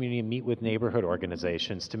to the community and meet with neighborhood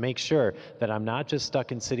organizations to make sure that I'm not just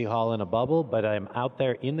stuck in City Hall in a bubble, but I'm out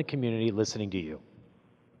there in the community listening to you.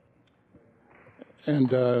 And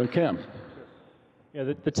Cam.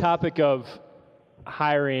 Yeah, the topic of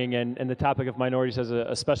hiring and the topic of minorities has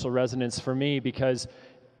a special resonance for me because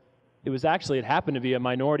it happened to be a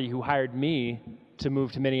minority who hired me to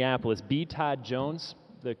move to Minneapolis. B. Todd Jones,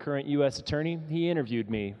 the current U.S. attorney, he interviewed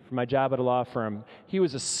me for my job at a law firm. He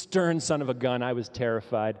was a stern son of a gun. I was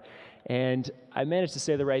terrified. And I managed to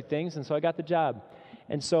say the right things, and so I got the job.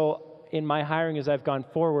 And so in my hiring as I've gone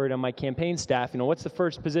forward on my campaign staff, what's the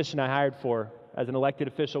first position I hired for as an elected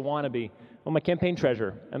official wannabe? Well, my campaign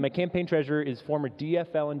treasurer. And my campaign treasurer is former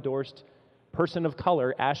DFL-endorsed person of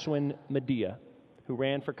color, Ashwin Medea, who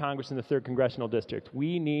ran for Congress in the 3rd Congressional District.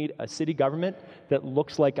 We need a city government that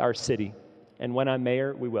looks like our city. And when I'm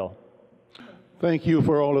mayor, we will. Thank you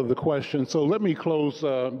for all of the questions. So let me close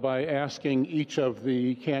by asking each of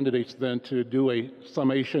the candidates then to do a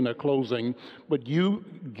summation, a closing, but you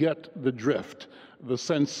get the drift, the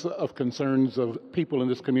sense of concerns of people in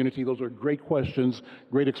this community. Those are great questions,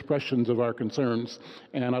 great expressions of our concerns.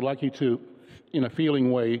 And I'd like you to, in a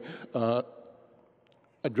feeling way,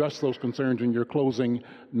 address those concerns in your closing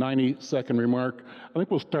 90-second remark. I think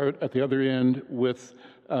we'll start at the other end with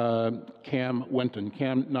Cam Winton.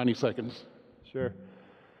 Cam, 90 seconds. Sure.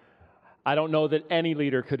 I don't know that any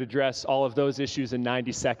leader could address all of those issues in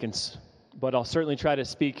 90 seconds, but I'll certainly try to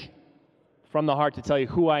speak from the heart to tell you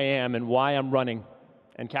who I am and why I'm running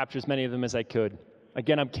and capture as many of them as I could.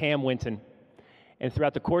 Again, I'm Cam Winton, and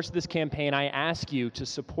throughout the course of this campaign, I ask you to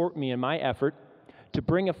support me in my effort to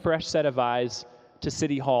bring a fresh set of eyes to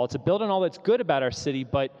City Hall, to build on all that's good about our city,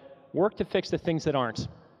 but work to fix the things that aren't.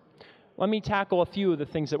 Let me tackle a few of the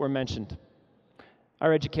things that were mentioned.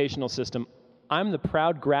 Our educational system. I'm the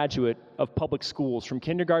proud graduate of public schools. From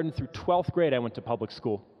kindergarten through 12th grade, I went to public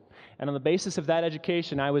school. And on the basis of that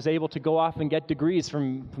education, I was able to go off and get degrees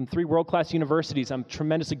from 3 world-class universities. I'm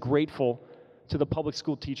tremendously grateful to the public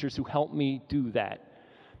school teachers who helped me do that.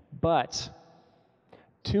 But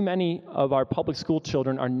too many of our public school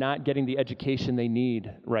children are not getting the education they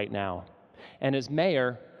need right now. And as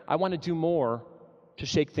mayor, I want to do more to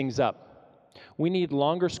shake things up. We need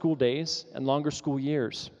longer school days and longer school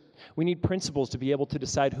years. We need principals to be able to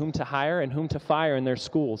decide whom to hire and whom to fire in their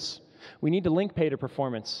schools. We need to link pay to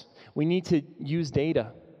performance. We need to use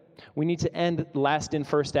data. We need to end last in,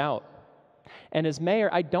 first out. And as mayor,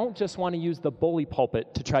 I don't just want to use the bully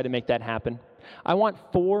pulpit to try to make that happen. I want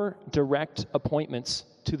 4 direct appointments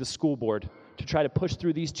to the school board to try to push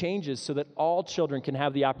through these changes so that all children can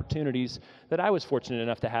have the opportunities that I was fortunate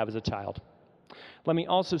enough to have as a child. Let me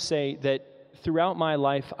also say that throughout my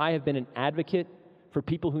life, I have been an advocate for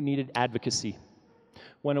people who needed advocacy.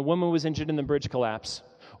 When a woman was injured in the bridge collapse,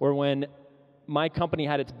 or when my company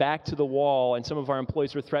had its back to the wall and some of our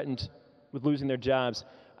employees were threatened with losing their jobs,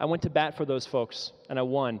 I went to bat for those folks, and I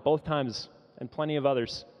won both times, and plenty of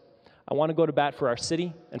others. I want to go to bat for our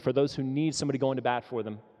city and for those who need somebody going to bat for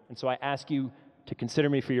them. And so I ask you to consider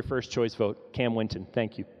me for your first choice vote. Cam Winton,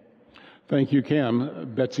 thank you. Thank you,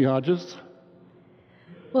 Cam. Betsy Hodges?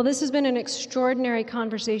 Well, this has been an extraordinary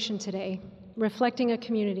conversation today, reflecting a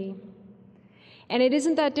community. And it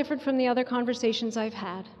isn't that different from the other conversations I've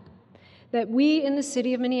had, that we in the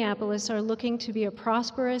city of Minneapolis are looking to be a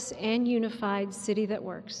prosperous and unified city that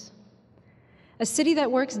works. A city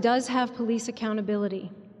that works does have police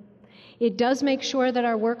accountability. It does make sure that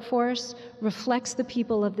our workforce reflects the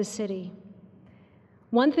people of the city.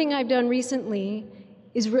 One thing I've done recently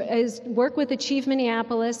is work with Achieve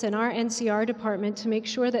Minneapolis and our NCR department to make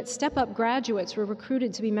sure that step-up graduates were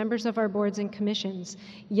recruited to be members of our boards and commissions.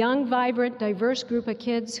 Young, vibrant, diverse group of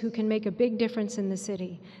kids who can make a big difference in the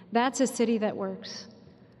city. That's a city that works.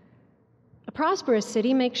 A prosperous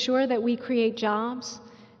city makes sure that we create jobs,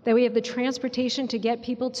 that we have the transportation to get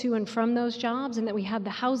people to and from those jobs, and that we have the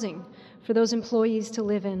housing for those employees to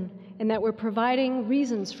live in, and that we're providing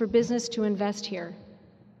reasons for business to invest here.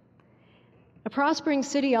 A prospering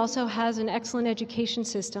city also has an excellent education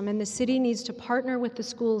system, and the city needs to partner with the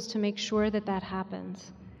schools to make sure that that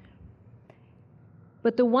happens.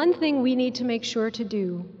 But the one thing we need to make sure to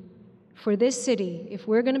do for this city, if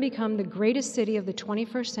we're going to become the greatest city of the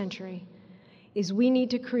 21st century, is we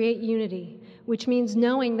need to create unity, which means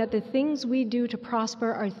knowing that the things we do to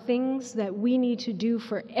prosper are things that we need to do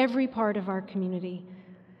for every part of our community.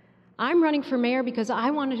 I'm running for mayor because I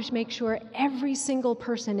want to make sure every single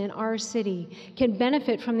person in our city can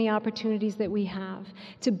benefit from the opportunities that we have,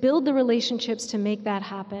 to build the relationships to make that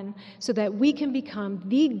happen so that we can become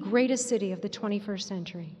the greatest city of the 21st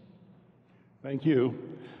century. Thank you.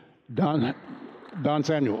 Don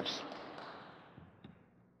Samuels.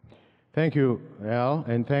 Thank you, Al,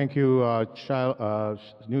 and thank you,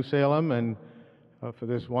 New Salem, and for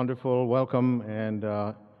this wonderful welcome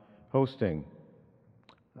and hosting.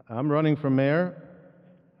 I'm running for mayor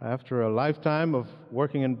after a lifetime of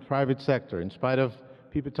working in the private sector. In spite of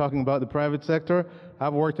people talking about the private sector,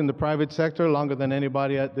 I've worked in the private sector longer than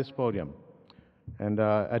anybody at this podium. And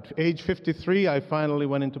at age 53, I finally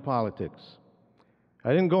went into politics. I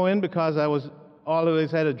didn't go in because I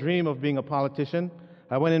always had a dream of being a politician.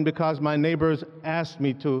 I went in because my neighbors asked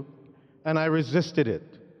me to, and I resisted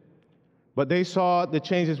it. But they saw the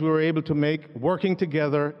changes we were able to make working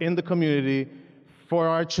together in the community for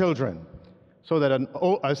our children, so that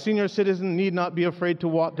a senior citizen need not be afraid to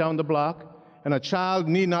walk down the block, and a child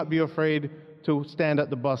need not be afraid to stand at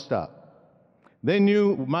the bus stop. They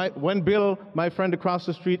knew, when Bill, my friend across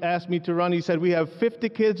the street, asked me to run, he said, we have 50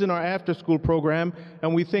 kids in our after-school program,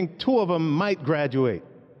 and we think 2 of them might graduate.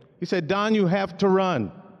 He said, Don, you have to run.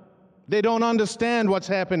 They don't understand what's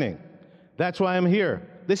happening. That's why I'm here.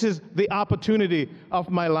 This is the opportunity of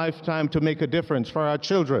my lifetime to make a difference for our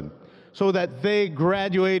children, so that they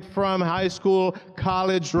graduate from high school,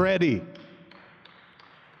 college ready.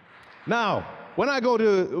 Now, when I go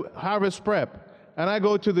to Harvest Prep, and I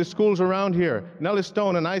go to the schools around here, Nellie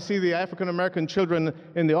Stone, and I see the African-American children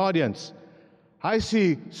in the audience, I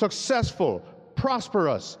see successful,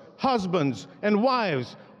 prosperous husbands and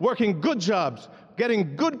wives working good jobs,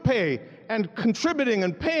 getting good pay, and contributing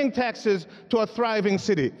and paying taxes to a thriving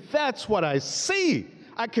city. That's what I see.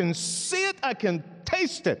 I can see it, I can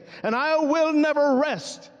taste it, and I will never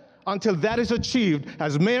rest until that is achieved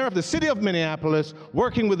as mayor of the city of Minneapolis,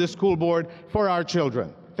 working with the school board for our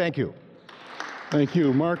children. Thank you. Thank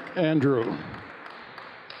you. Mark Andrew.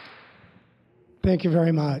 Thank you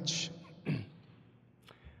very much.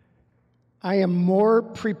 I am more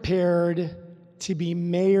prepared to be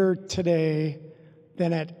mayor today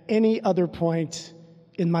than at any other point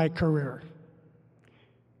in my career.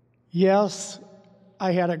 Yes,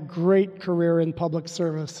 I had a great career in public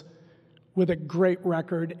service with a great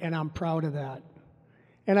record, and I'm proud of that.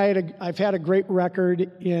 And I've had a great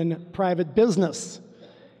record in private business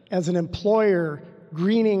as an employer,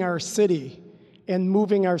 greening our city and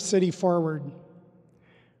moving our city forward.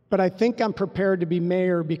 But I think I'm prepared to be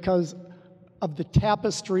mayor because of the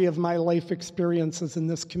tapestry of my life experiences in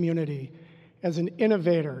this community as an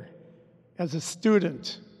innovator, as a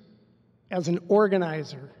student, as an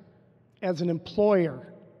organizer, as an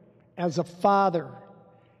employer, as a father,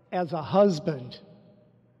 as a husband,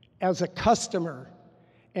 as a customer,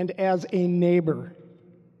 and as a neighbor.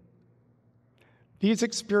 These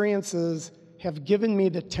experiences have given me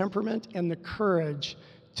the temperament and the courage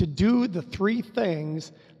to do the 3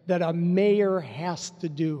 things that a mayor has to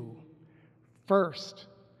do. First,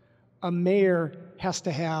 a mayor has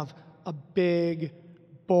to have a big,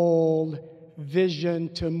 bold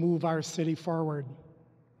vision to move our city forward.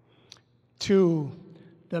 2,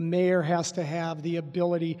 the mayor has to have the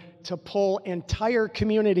ability to pull entire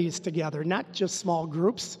communities together, not just small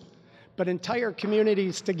groups, but entire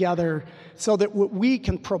communities together so that we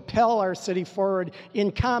can propel our city forward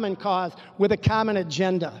in common cause with a common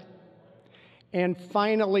agenda. And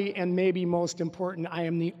finally, and maybe most important, I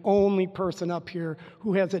am the only person up here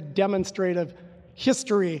who has a demonstrative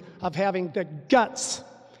history of having the guts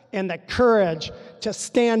and the courage to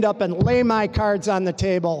stand up and lay my cards on the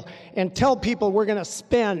table and tell people we're going to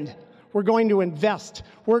spend, we're going to invest,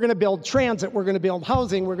 we're going to build transit, we're going to build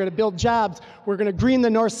housing, we're going to build jobs, we're going to green the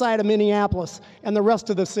north side of Minneapolis and the rest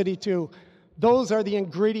of the city too. Those are the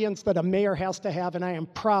ingredients that a mayor has to have, and I am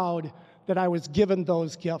proud that I was given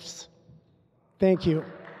those gifts. Thank you.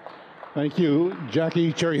 Thank you.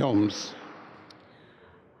 Jackie Cherry Holmes.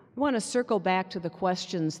 I want to circle back to the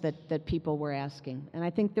questions that people were asking, and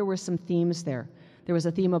I think there were some themes there. There was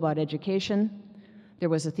a theme about education, there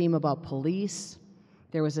was a theme about police,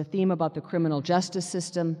 there was a theme about the criminal justice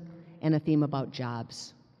system, and a theme about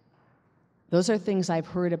jobs. Those are things I've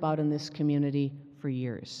heard about in this community for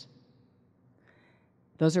years.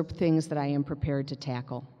 Those are things that I am prepared to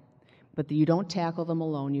tackle. But you don't tackle them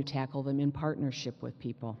alone, you tackle them in partnership with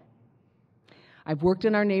people. I've worked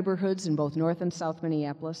in our neighborhoods in both North and South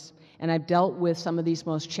Minneapolis, and I've dealt with some of these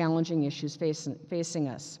most challenging issues facing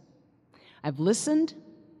us. I've listened,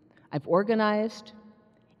 I've organized,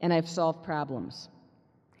 and I've solved problems.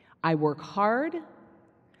 I work hard,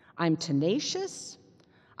 I'm tenacious,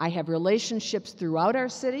 I have relationships throughout our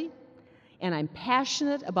city, and I'm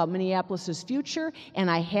passionate about Minneapolis's future, and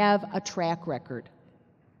I have a track record.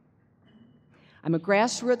 I'm a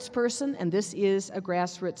grassroots person, and this is a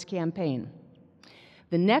grassroots campaign.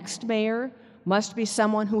 The next mayor must be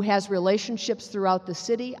someone who has relationships throughout the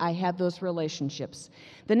city. I have those relationships.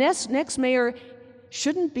 The next mayor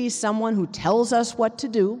shouldn't be someone who tells us what to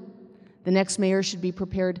do. The next mayor should be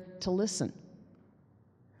prepared to listen.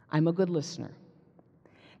 I'm a good listener.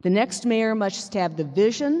 The next mayor must have the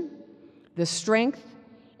vision, the strength,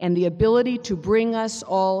 and the ability to bring us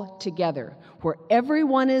all together, where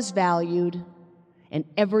everyone is valued and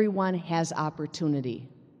everyone has opportunity.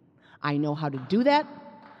 I know how to do that.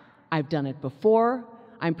 I've done it before.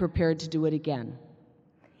 I'm prepared to do it again.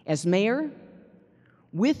 As mayor,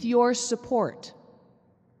 with your support,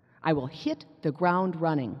 I will hit the ground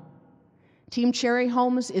running. Team Cherry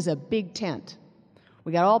Homes is a big tent.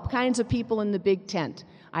 We got all kinds of people in the big tent.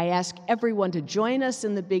 I ask everyone to join us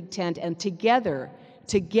in the big tent, and together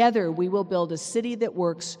we will build a city that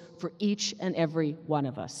works for each and every one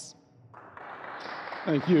of us.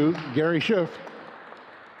 Thank you. Gary Schiff.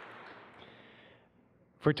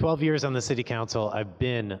 For 12 years on the City Council, I've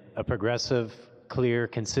been a progressive, clear,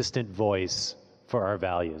 consistent voice for our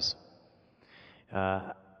values.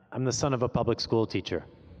 I'm the son of a public school teacher.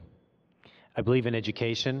 I believe in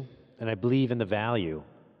education, and I believe in the value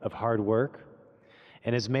of hard work.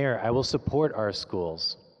 And as mayor, I will support our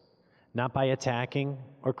schools, not by attacking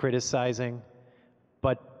or criticizing,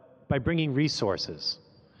 but by bringing resources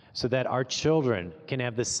so that our children can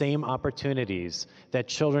have the same opportunities that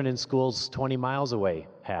children in schools 20 miles away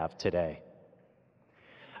have today.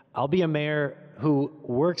 I'll be a mayor who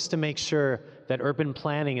works to make sure that urban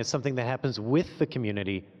planning is something that happens with the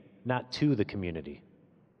community, not to the community.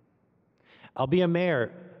 I'll be a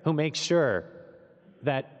mayor who makes sure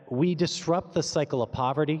that we disrupt the cycle of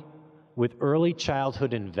poverty with early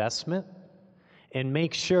childhood investment and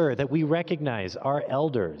make sure that we recognize our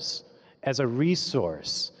elders as a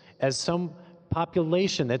resource, as some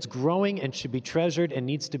population that's growing and should be treasured and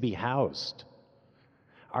needs to be housed.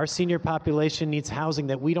 Our senior population needs housing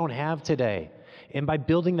that we don't have today, and by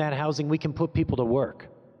building that housing, we can put people to work.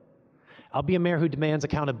 I'll be a mayor who demands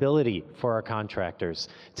accountability for our contractors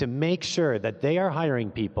to make sure that they are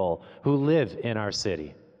hiring people who live in our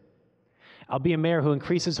city. I'll be a mayor who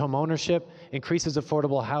increases home ownership, increases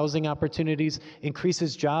affordable housing opportunities,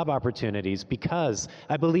 increases job opportunities, because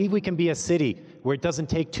I believe we can be a city where it doesn't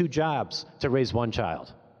take 2 jobs to raise 1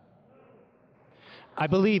 child. I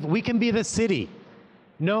believe we can be the city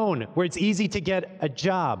known where it's easy to get a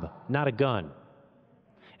job, not a gun.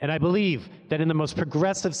 And I believe that in the most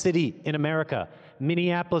progressive city in America,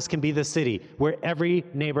 Minneapolis can be the city where every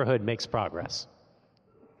neighborhood makes progress.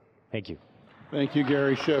 Thank you. Thank you,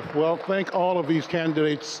 Gary Schiff. Well, thank all of these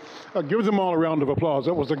candidates. Give them all a round of applause.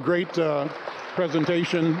 That was a great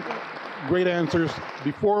presentation, great answers.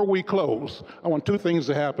 Before we close, I want 2 things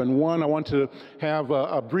to happen. One, I want to have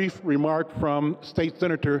a brief remark from State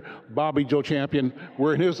Senator Bobby Joe Champion.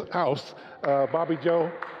 We're in his house. Bobby Joe,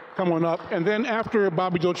 come on up. And then after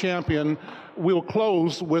Bobby Joe Champion, we'll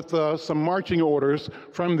close with some marching orders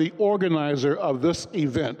from the organizer of this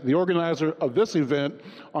event. The organizer of this event,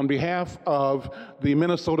 on behalf of the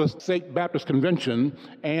Minnesota State Baptist Convention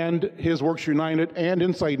and His Works United and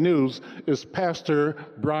Inside News, is Pastor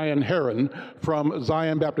Brian Herron from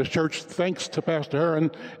Zion Baptist Church. Thanks to Pastor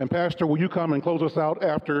Herron. And Pastor, will you come and close us out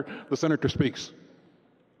after the senator speaks?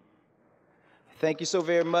 Thank you so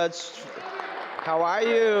very much. How are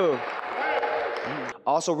you?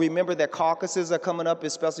 Also, remember that caucuses are coming up,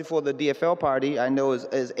 especially for the DFL party. I know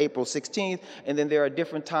is April 16th, and then there are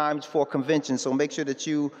different times for conventions, so make sure that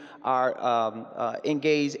you are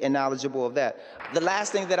engaged and knowledgeable of that. The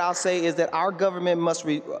last thing that I'll say is that our government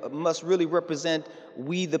must really represent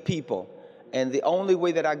we the people. And the only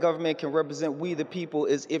way that our government can represent we the people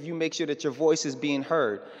is if you make sure that your voice is being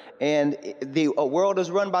heard. And the world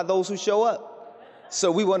is run by those who show up. So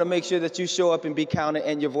we want to make sure that you show up and be counted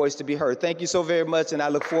and your voice to be heard. Thank you so very much, and I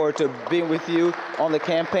look forward to being with you on the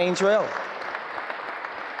campaign trail.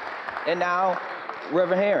 And now,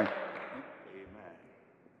 Reverend Herron.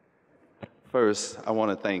 First, I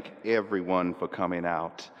want to thank everyone for coming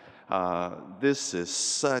out. This is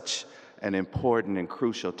such an important and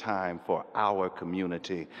crucial time for our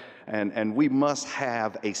community. And we must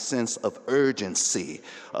have a sense of urgency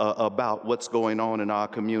about what's going on in our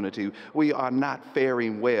community. We are not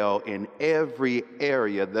faring well in every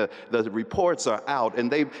area. The reports are out,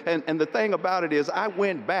 and the thing about it is, I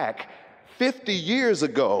went back 50 years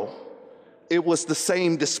ago, it was the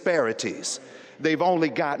same disparities. They've only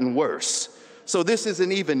gotten worse. So this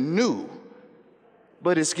isn't even new,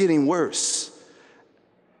 but it's getting worse.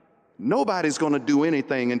 Nobody's going to do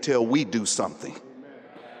anything until we do something.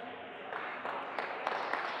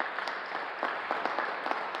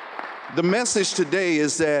 The message today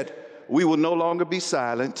is that we will no longer be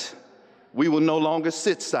silent. We will no longer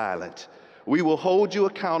sit silent. We will hold you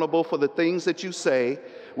accountable for the things that you say.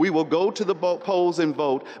 We will go to the polls and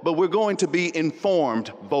vote, but we're going to be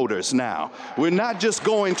informed voters now. We're not just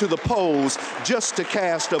going to the polls just to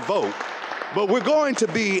cast a vote, but we're going to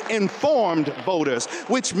be informed voters,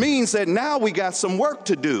 which means that now we got some work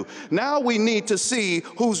to do. Now we need to see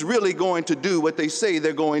who's really going to do what they say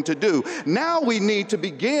they're going to do. Now we need to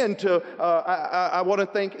begin to, I want to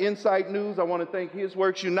thank Insight News. I want to thank His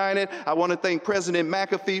Works United. I want to thank President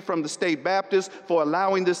McAfee from the State Baptist for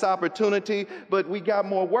allowing this opportunity. But we got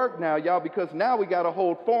more work now, y'all, because now we got to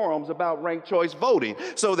hold forums about ranked choice voting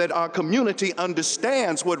so that our community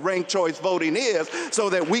understands what ranked choice voting is, so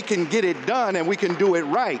that we can get it done and we can do it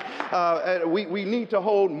right. We need to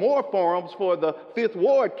hold more forums for the 5th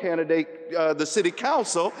Ward candidate, the City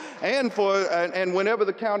Council, and whenever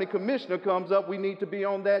the County Commissioner comes up, we need to be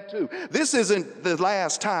on that too. This isn't the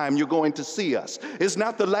last time you're going to see us. It's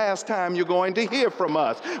not the last time you're going to hear from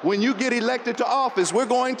us. When you get elected to office, we're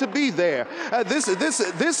going to be there. This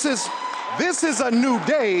is a new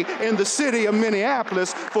day in the city of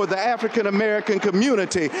Minneapolis for the African American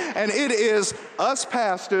community, and it is us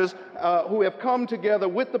pastors who have come together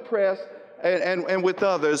with the press and with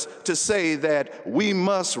others to say that we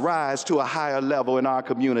must rise to a higher level in our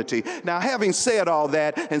community. Now, having said all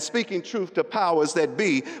that and speaking truth to powers that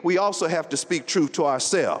be, we also have to speak truth to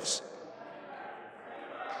ourselves.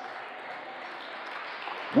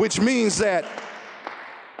 Which means that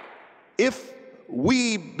if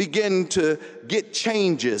we begin to get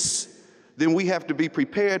changes, then we have to be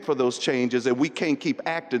prepared for those changes, and we can't keep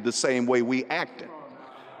acting the same way we acted.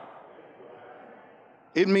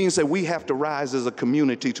 It means that we have to rise as a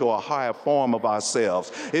community to a higher form of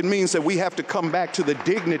ourselves. It means that we have to come back to the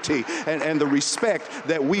dignity and the respect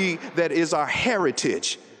that is our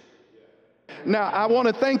heritage. Now, I want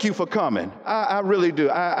to thank you for coming. I really do.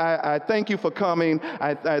 I thank you for coming.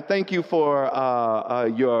 I thank you for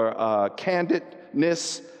your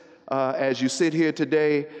candidness as you sit here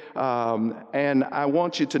today. And I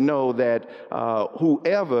want you to know that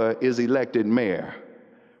whoever is elected mayor,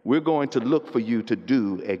 we're going to look for you to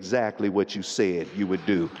do exactly what you said you would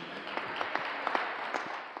do.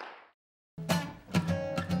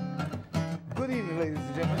 Good evening, ladies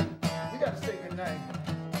and gentlemen. We got to say goodnight.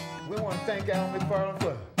 We want to thank Al McFarlane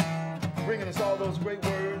for bringing us all those great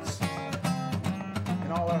words,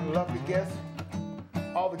 and all our lovely guests,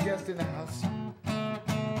 all the guests in the house.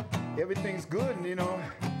 Everything's good, and you know.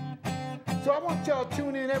 So I want y'all to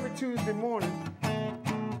tune in every Tuesday morning,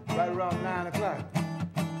 right around 9 o'clock.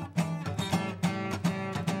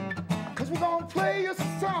 Cause we're gonna play you a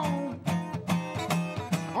song.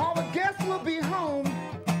 All the guests will be home.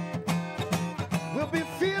 We'll be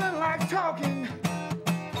feeling like talking.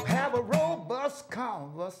 Have a robust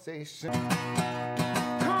conversation.